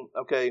saying,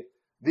 okay,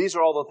 these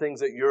are all the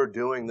things that you're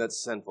doing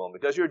that's sinful. And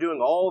because you're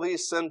doing all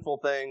these sinful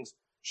things,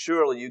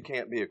 surely you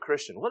can't be a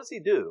Christian. What does he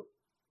do?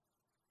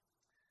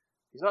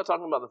 He's not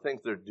talking about the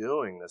things they're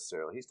doing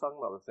necessarily. He's talking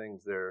about the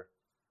things they're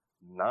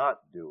not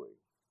doing.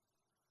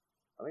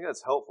 I think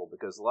that's helpful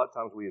because a lot of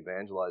times we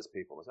evangelize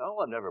people and say, oh,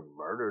 I've never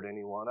murdered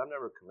anyone. I've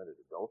never committed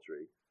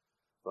adultery.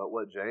 But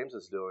what James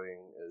is doing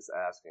is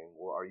asking,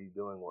 well, are you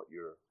doing what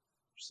you're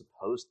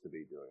supposed to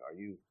be doing? Are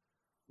you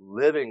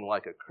living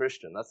like a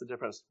Christian? That's the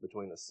difference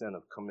between the sin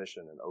of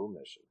commission and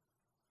omission.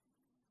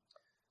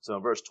 So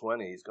in verse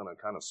 20, he's going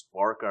to kind of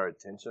spark our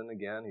attention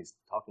again. He's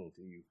talking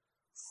to you,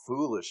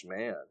 foolish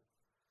man.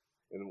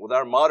 And with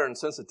our modern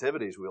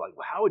sensitivities, we're like,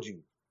 well, how would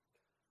you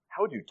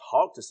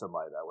talk to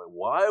somebody that way?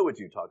 Why would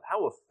you talk?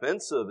 How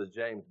offensive is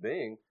James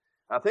being?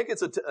 I think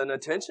it's an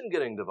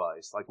attention-getting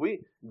device. Like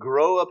we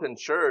grow up in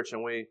church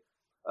and we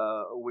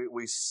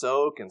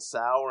soak and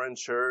sour in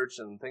church,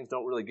 and things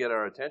don't really get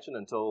our attention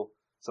until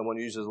someone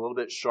uses a little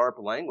bit sharp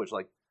language.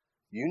 Like,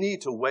 you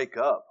need to wake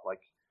up.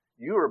 Like,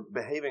 you are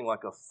behaving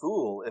like a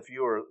fool if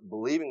you are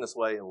believing this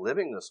way and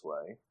living this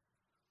way.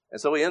 And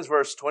so he ends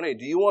verse 20.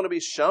 Do you want to be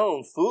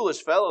shown,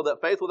 foolish fellow,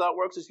 that faith without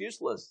works is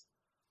useless?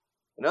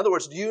 In other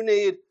words, do you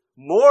need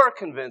more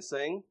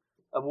convincing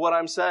of what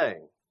I'm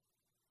saying?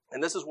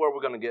 And this is where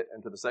we're going to get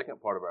into the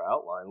second part of our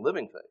outline,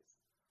 living faith.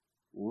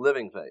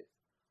 Living faith.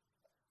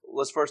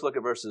 Let's first look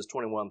at verses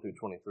 21 through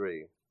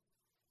 23.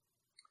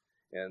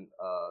 And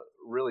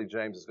really,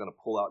 James is going to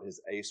pull out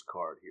his ace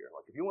card here.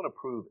 Like, if you want to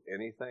prove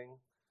anything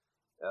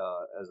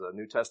as a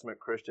New Testament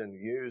Christian,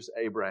 use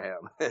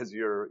Abraham as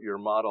your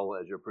model,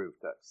 as your proof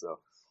text. So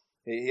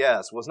he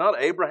asks, was not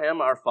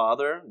Abraham our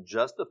father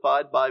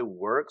justified by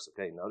works?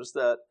 Okay, notice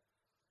that.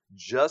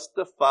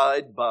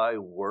 Justified by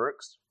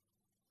works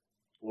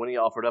when he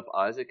offered up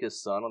Isaac,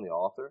 his son, on the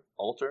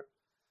altar.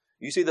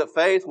 You see that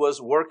faith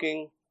was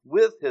working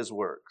with his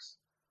works.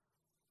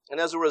 And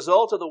as a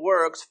result of the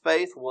works,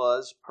 faith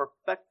was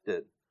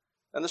perfected.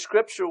 And the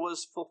scripture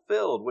was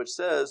fulfilled, which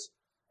says,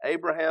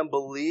 Abraham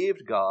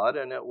believed God,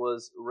 and it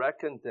was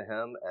reckoned to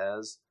him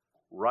as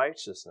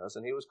righteousness,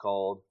 and he was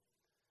called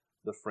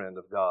the friend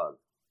of God.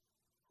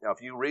 Now,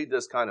 if you read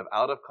this kind of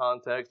out of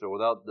context or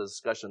without the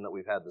discussion that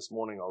we've had this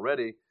morning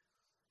already,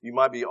 you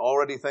might be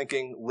already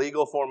thinking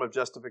legal form of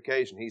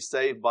justification. He's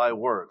saved by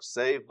works,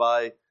 saved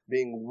by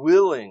being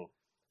willing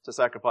to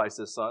sacrifice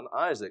his son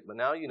Isaac. But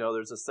now you know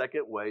there's a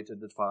second way to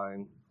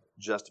define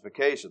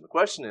justification. The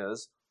question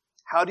is,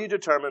 how do you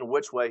determine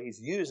which way he's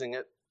using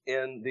it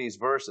in these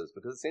verses?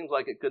 Because it seems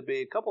like it could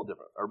be a couple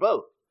different, or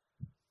both.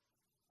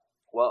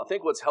 Well, I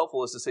think what's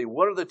helpful is to see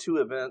what are the two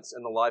events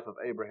in the life of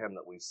Abraham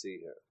that we see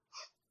here.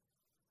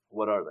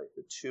 What are they?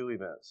 The two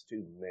events,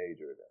 two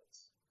major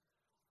events.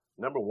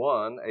 Number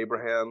one,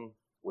 Abraham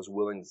was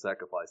willing to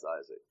sacrifice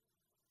Isaac.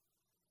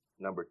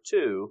 Number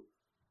two,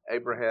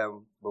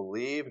 Abraham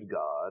believed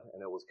God,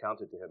 and it was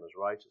counted to him as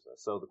righteousness.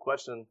 So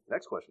the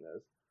next question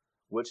is,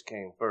 which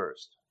came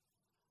first?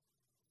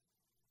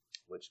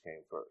 Which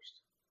came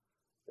first?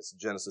 It's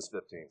Genesis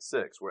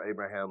 15:6, where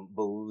Abraham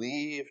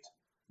believed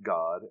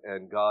God,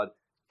 and God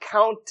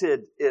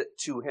counted it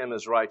to him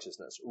as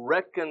righteousness,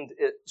 reckoned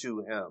it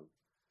to him.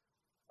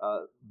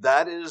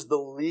 That is the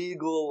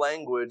legal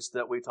language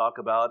that we talk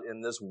about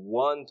in this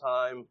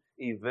one-time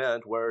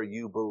event where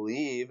you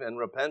believe in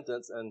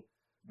repentance and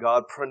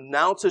God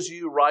pronounces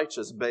you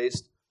righteous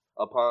based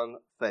upon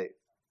faith.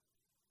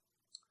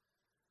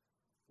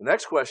 The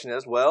next question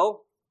is,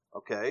 well,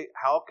 okay,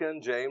 how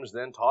can James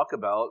then talk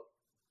about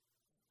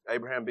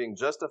Abraham being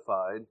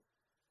justified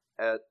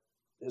at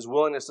his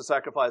willingness to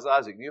sacrifice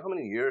Isaac? Do you know how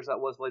many years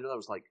that was later? That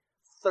was like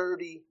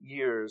 30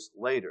 years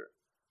later.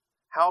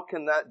 How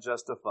can that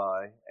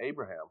justify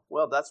Abraham?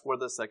 Well, that's where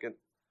the second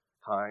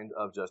kind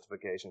of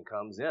justification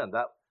comes in.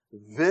 That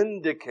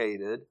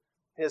vindicated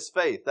his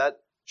faith. That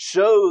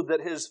showed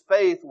that his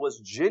faith was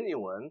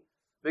genuine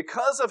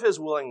because of his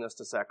willingness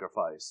to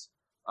sacrifice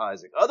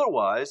Isaac.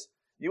 Otherwise,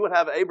 you would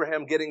have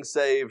Abraham getting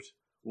saved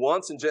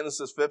once in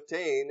Genesis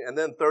 15 and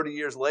then 30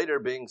 years later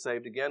being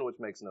saved again, which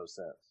makes no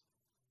sense.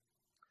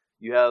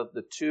 You have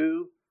the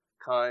two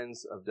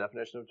kinds of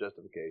definition of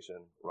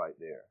justification right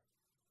there.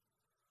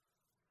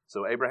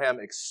 So Abraham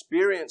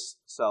experienced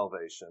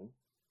salvation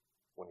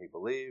when he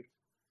believed.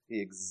 He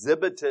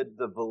exhibited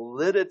the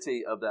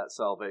validity of that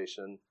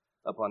salvation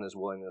upon his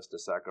willingness to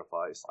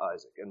sacrifice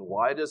Isaac. And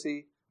why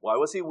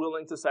was he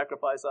willing to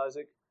sacrifice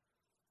Isaac?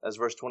 As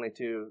verse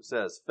 22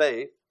 says,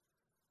 faith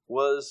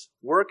was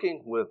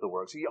working with the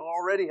works. He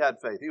already had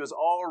faith. He was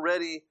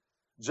already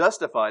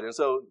justified. And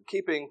so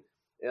keeping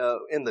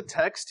in the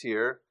text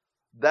here,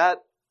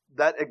 that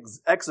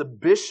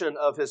exhibition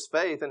of his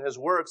faith and his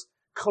works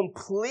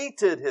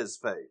completed his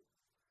faith.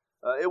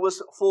 It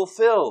was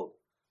fulfilled.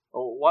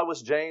 Why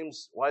is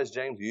James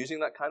using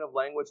that kind of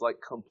language, like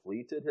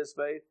completed his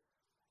faith?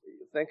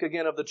 Think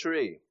again of the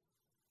tree.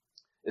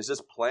 Is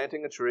just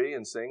planting a tree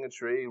and seeing a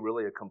tree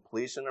really a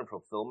completion or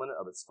fulfillment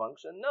of its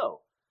function?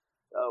 No.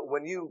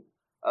 When you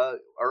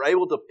are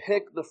able to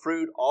pick the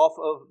fruit off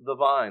of the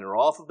vine or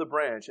off of the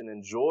branch and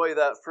enjoy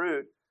that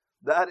fruit,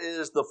 that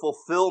is the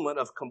fulfillment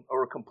of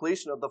or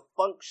completion of the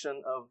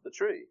function of the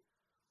tree.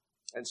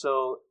 And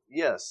so,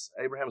 yes,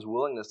 Abraham's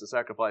willingness to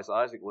sacrifice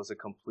Isaac was a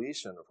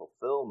completion, a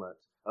fulfillment,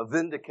 a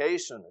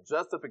vindication, a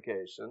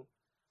justification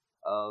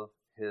of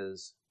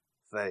his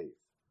faith.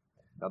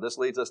 Now, this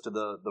leads us to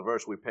the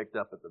verse we picked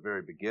up at the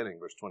very beginning,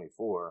 verse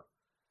 24.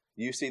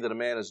 You see that a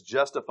man is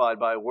justified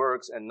by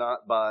works and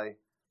not by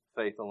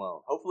faith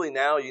alone. Hopefully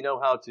now you know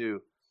how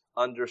to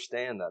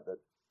understand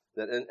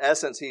that in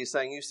essence he's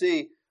saying, you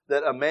see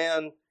that a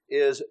man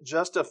is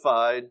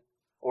justified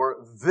or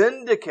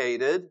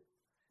vindicated.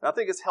 And I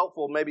think it's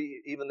helpful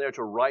maybe even there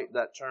to write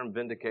that term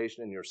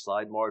vindication in your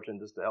side margin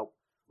just to help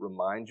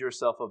remind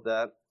yourself of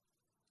that.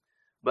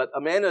 But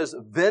a man is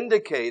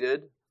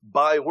vindicated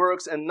by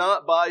works and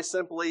not by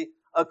simply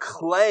a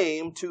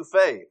claim to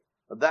faith,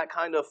 that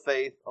kind of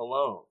faith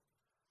alone.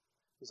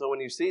 So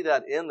when you see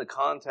that in the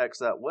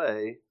context that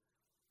way,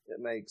 it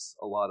makes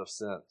a lot of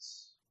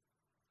sense.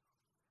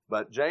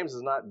 But James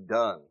is not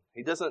done.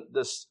 He doesn't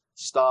just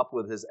stop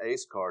with his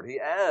ace card. He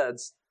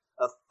adds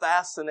a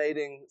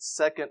fascinating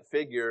second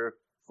figure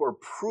for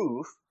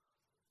proof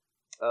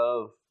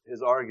of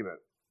his argument,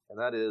 and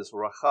that is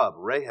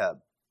Rahab.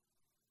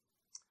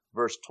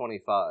 Verse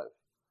 25.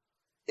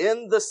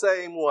 In the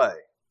same way,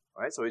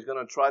 right? So he's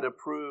going to try to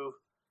prove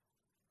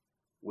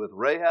with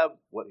Rahab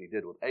what he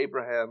did with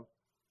Abraham.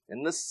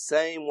 In the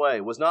same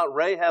way, was not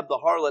Rahab the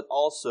harlot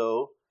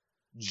also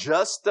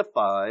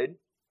justified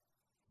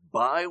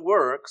by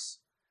works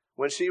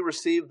when she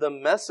received the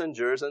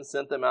messengers and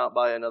sent them out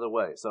by another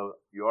way. So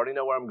you already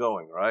know where I'm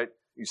going, right?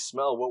 You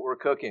smell what we're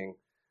cooking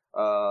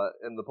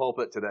in the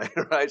pulpit today,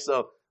 right?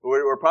 So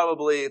we're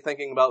probably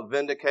thinking about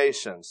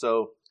vindication.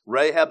 So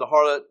Rahab the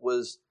harlot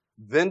was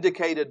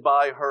vindicated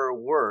by her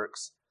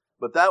works,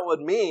 but that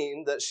would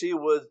mean that she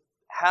would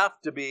have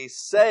to be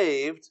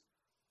saved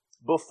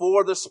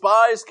before the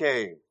spies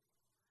came.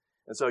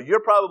 And so you're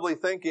probably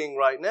thinking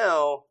right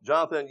now,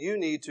 Jonathan, you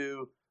need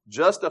to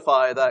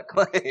justify that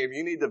claim.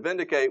 You need to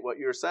vindicate what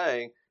you're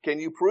saying. Can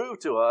you prove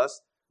to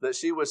us that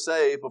she was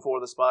saved before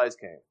the spies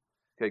came?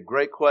 Okay,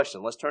 great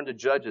question. Let's turn to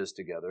Judges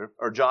together,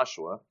 or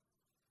Joshua.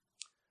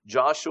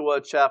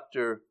 Joshua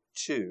chapter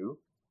 2.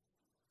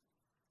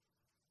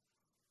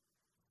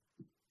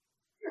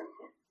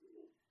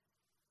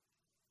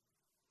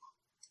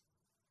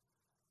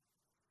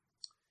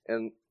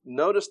 And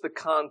notice the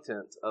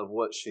content of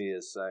what she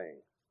is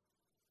saying.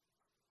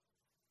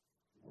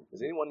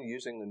 Is anyone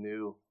using the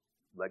new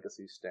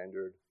Legacy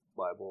Standard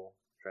Bible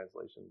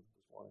translation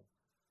this morning?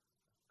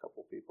 A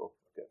couple people.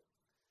 Okay.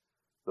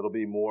 It'll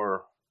be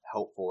more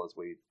helpful as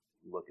we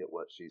look at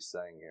what she's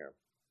saying here.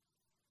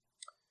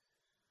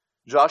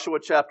 Joshua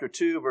chapter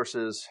 2,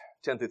 verses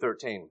 10 through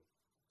 13.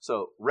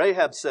 So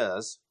Rahab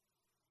says,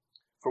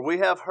 "For we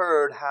have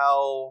heard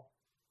how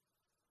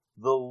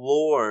the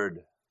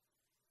Lord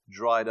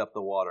dried up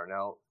the water."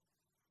 Now,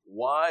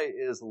 why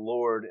is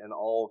Lord in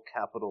all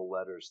capital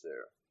letters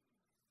there?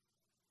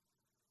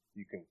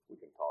 We can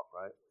talk,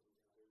 right?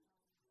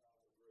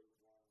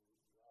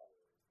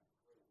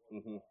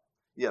 Mm-hmm.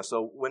 Yeah,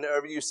 so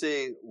whenever you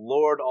see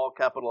Lord all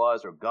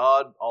capitalized or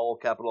God all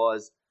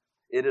capitalized,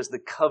 it is the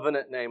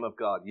covenant name of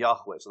God,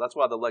 Yahweh. So that's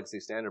why the Legacy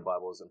Standard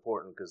Bible is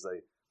important, because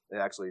they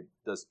actually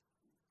does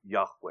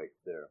Yahweh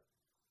there.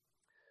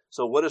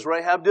 So what is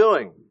Rahab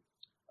doing?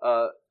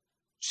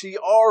 She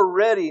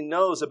already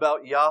knows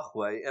about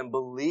Yahweh and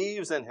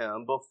believes in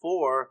Him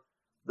before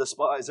the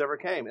spies ever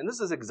came. And this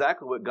is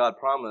exactly what God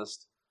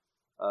promised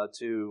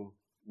to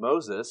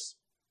Moses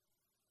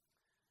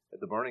at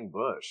the burning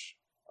bush.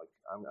 Like,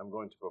 I'm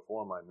going to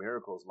perform my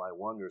miracles, my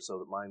wonders, so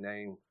that my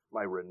name,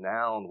 my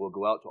renown will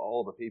go out to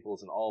all the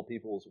peoples, and all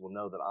peoples will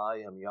know that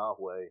I am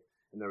Yahweh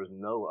and there is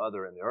no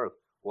other in the earth.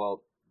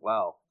 Well,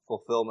 wow,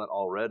 fulfillment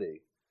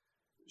already.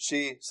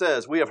 She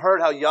says, "We have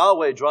heard how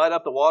Yahweh dried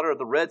up the water of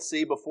the Red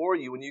Sea before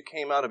you when you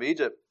came out of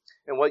Egypt,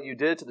 and what you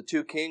did to the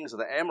two kings of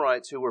the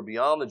Amorites who were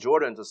beyond the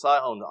Jordan, to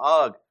Sihon, to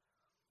Og.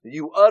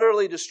 You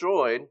utterly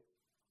destroyed.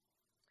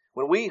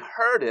 When we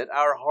heard it,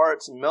 our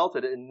hearts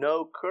melted, and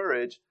no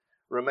courage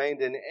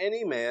remained in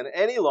any man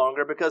any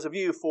longer because of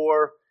you.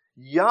 For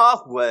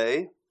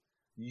Yahweh,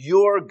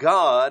 your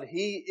God,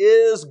 He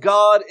is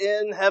God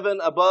in heaven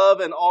above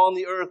and on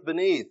the earth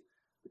beneath."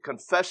 The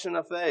confession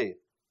of faith.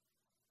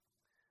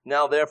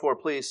 "Now, therefore,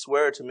 please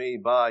swear to me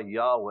by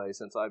Yahweh,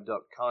 since I've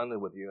dealt kindly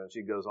with you." And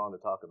she goes on to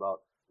talk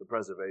about the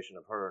preservation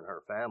of her and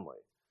her family.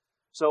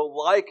 So,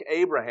 like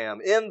Abraham,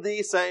 in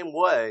the same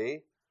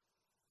way,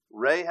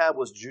 Rahab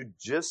was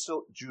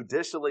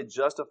judicially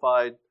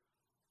justified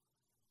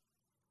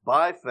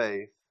by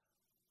faith,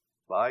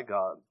 by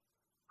God,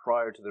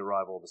 prior to the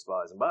arrival of the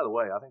spies. And by the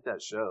way, I think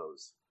that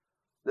shows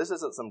this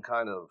isn't some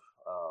kind of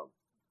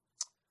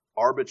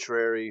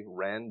arbitrary,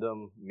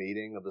 random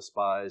meeting of the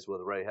spies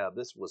with Rahab.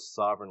 This was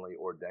sovereignly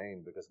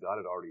ordained because God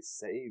had already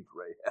saved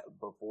Rahab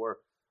before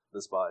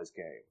the spies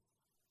came.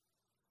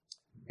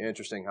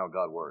 Interesting how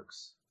God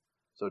works.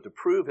 So to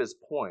prove his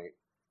point,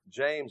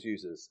 James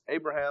uses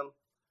Abraham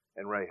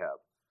and Rahab.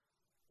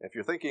 If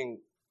you're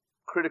thinking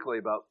critically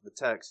about the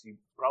text, you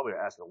probably are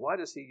asking, why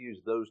does he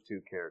use those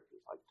two characters?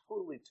 Like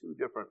totally two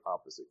different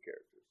opposite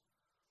characters.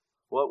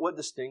 Well, what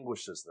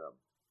distinguishes them?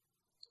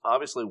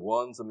 Obviously,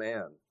 one's a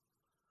man.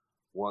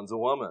 One's a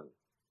woman.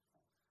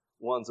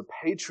 One's a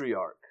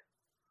patriarch.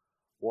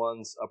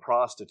 One's a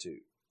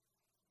prostitute.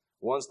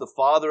 One's the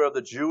father of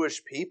the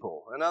Jewish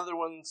people. Another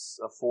one's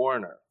a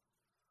foreigner.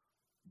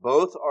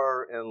 Both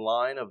are in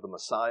line of the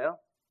Messiah.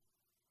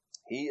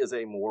 He is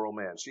a moral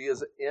man. She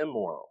is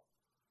immoral.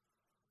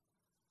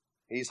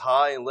 He's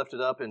high and lifted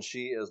up, and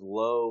she is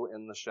low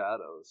in the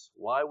shadows.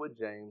 Why would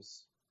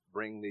James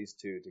bring these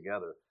two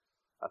together?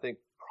 I think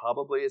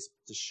probably it's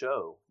to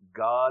show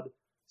God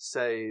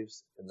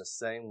saves in the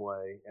same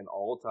way in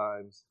all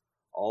times,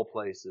 all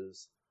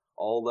places,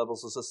 all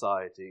levels of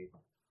society.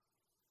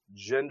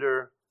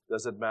 Gender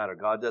doesn't matter.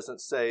 God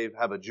doesn't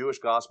have a Jewish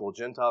gospel,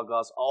 Gentile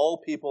gospel. All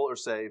people are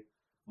saved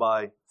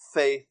by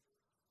faith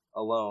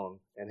alone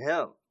in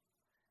Him.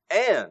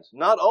 And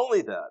not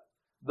only that,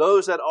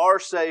 those that are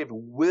saved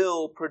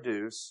will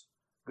produce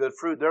good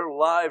fruit. Their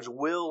lives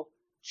will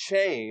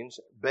change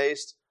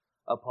based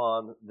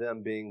upon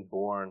them being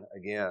born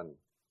again.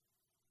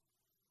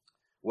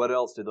 What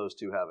else do those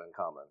two have in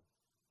common?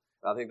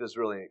 I think this is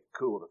really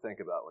cool to think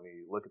about when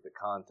you look at the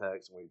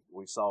context.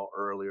 We saw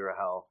earlier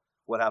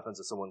what happens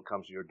if someone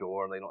comes to your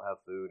door and they don't have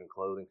food and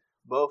clothing.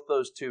 Both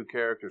those two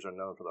characters are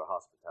known for their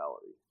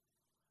hospitality.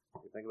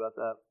 You think about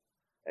that?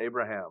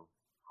 Abraham,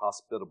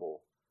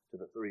 hospitable to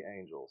the three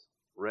angels.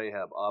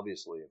 Rahab,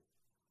 obviously,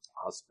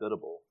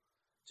 hospitable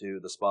to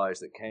the spies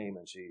that came,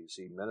 and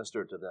she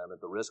ministered to them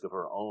at the risk of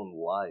her own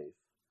life.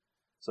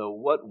 So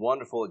what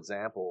wonderful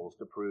examples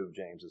to prove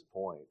James's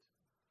point.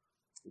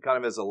 Kind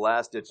of as a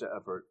last-ditch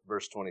effort,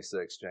 verse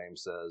 26,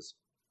 James says,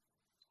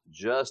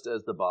 just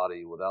as the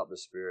body without the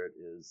spirit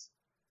is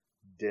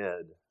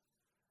dead,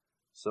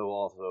 so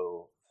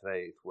also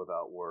faith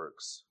without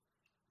works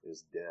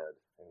is dead.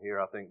 And here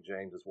I think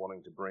James is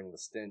wanting to bring the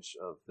stench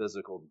of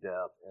physical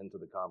death into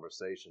the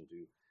conversation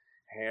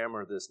to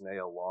hammer this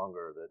nail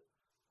longer, that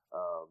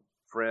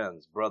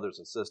friends, brothers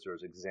and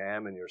sisters,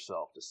 examine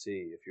yourself to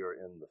see if you're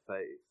in the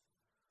faith.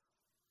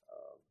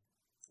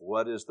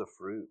 What is the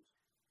fruit?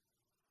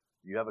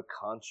 Do you have a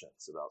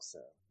conscience about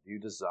sin? Do you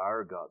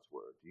desire God's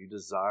word? Do you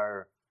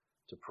desire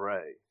to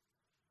pray?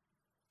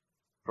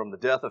 From the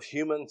death of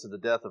humans to the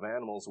death of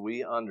animals,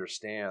 we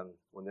understand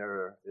when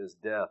there is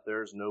death,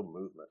 there's no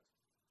movement.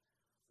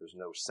 There's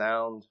no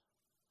sound.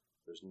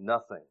 There's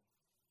nothing.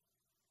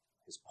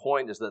 His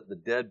point is that the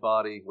dead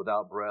body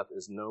without breath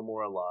is no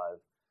more alive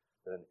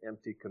than an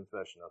empty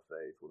confession of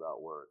faith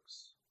without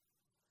works.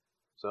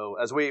 So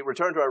as we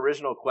return to our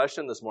original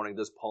question this morning,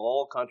 does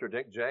Paul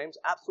contradict James?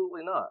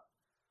 Absolutely not.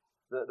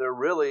 They're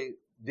really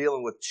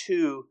dealing with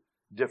two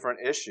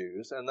different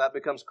issues, and that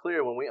becomes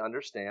clear when we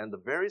understand the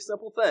very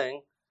simple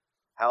thing,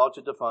 how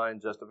to define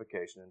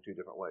justification in two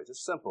different ways.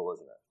 It's simple,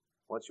 isn't it?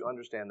 Once you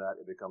understand that,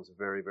 it becomes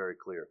very, very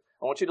clear.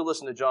 I want you to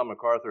listen to John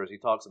MacArthur as he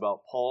talks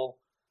about Paul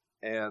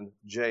and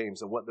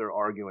James and what they're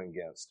arguing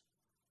against.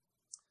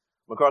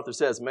 MacArthur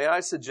says, "May I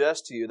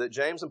suggest to you that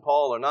James and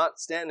Paul are not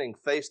standing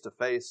face to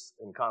face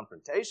in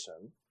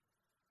confrontation,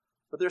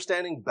 but they're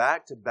standing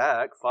back to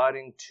back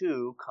fighting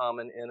two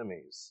common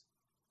enemies.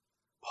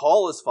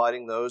 Paul is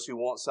fighting those who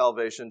want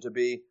salvation to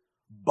be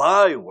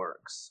by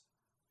works.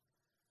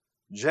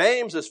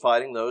 James is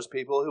fighting those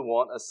people who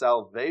want a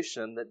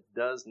salvation that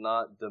does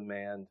not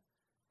demand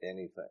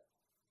anything.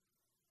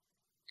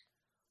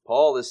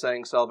 Paul is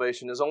saying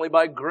salvation is only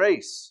by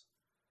grace.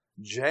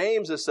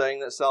 James is saying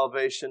that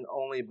salvation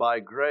only by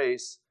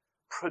grace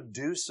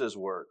produces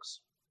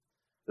works.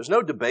 There's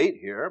no debate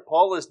here.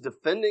 Paul is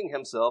defending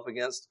himself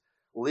against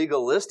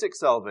legalistic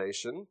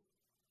salvation,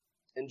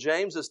 and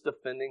James is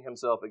defending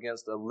himself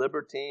against a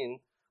libertine,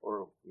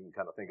 or you can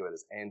kind of think of it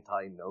as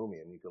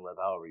antinomian. You can live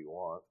however you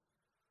want.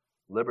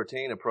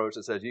 Libertine approach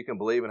that says you can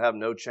believe and have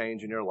no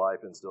change in your life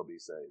and still be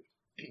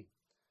saved.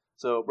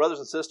 So, brothers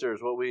and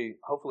sisters, what we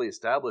hopefully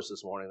established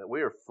this morning, that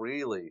we are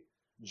freely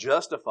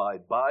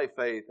justified by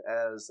faith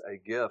as a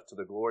gift to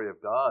the glory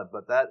of God,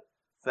 but that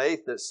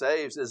faith that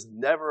saves is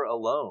never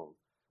alone.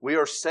 We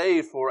are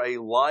saved for a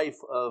life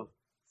of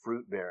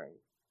fruit-bearing.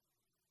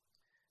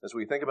 As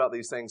we think about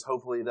these things,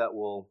 hopefully that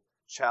will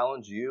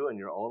challenge you in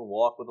your own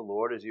walk with the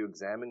Lord as you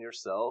examine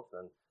yourself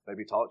and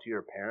maybe talk to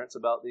your parents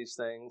about these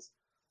things,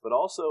 but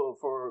also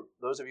for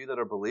those of you that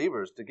are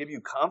believers, to give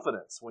you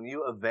confidence when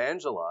you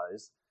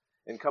evangelize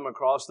and come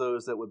across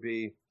those that would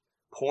be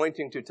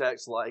pointing to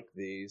texts like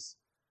these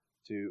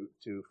to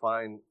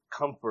find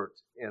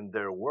comfort in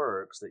their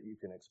works, that you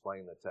can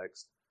explain the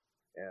text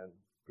and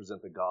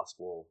present the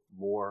gospel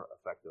more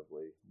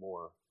effectively,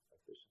 more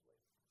efficiently.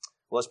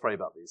 Well, let's pray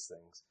about these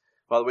things.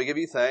 Father, we give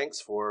you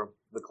thanks for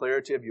the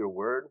clarity of your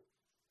word.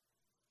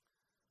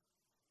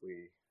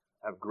 We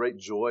have great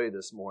joy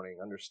this morning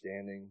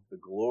understanding the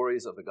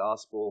glories of the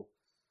gospel,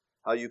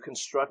 how you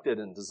constructed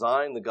and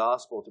designed the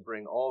gospel to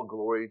bring all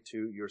glory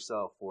to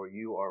yourself, for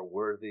you are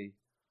worthy.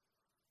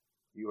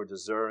 You are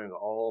deserving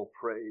all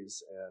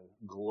praise and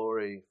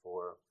glory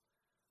for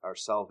our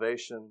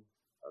salvation,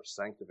 our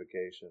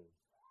sanctification,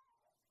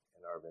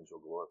 and our eventual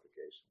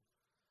glorification.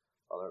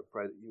 Father, I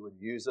pray that you would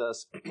use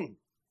us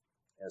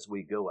as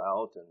we go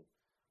out and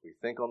we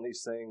think on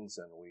these things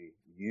and we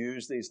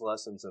use these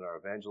lessons in our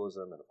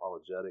evangelism and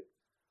apologetic.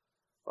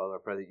 Father, I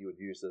pray that you would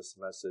use this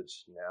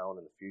message now and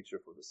in the future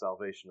for the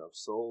salvation of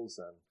souls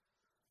and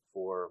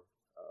for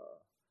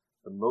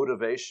the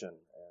motivation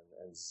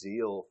and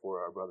zeal for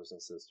our brothers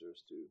and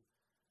sisters to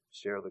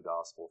share the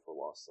gospel for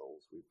lost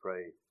souls. We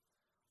pray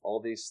all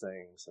these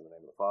things in the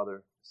name of the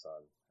Father, the Son,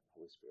 and the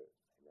Holy Spirit.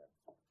 Amen.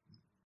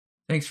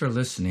 Thanks for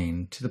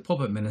listening to the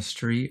pulpit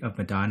ministry of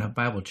Medina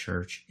Bible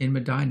Church in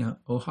Medina,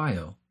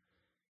 Ohio.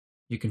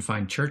 You can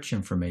find church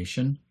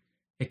information,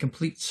 a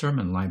complete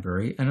sermon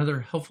library, and other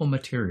helpful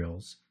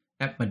materials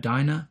at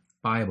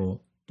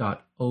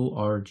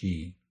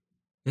medinabible.org.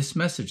 This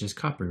message is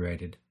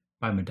copyrighted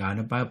by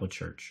Medina Bible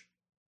Church.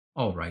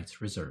 All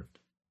rights reserved.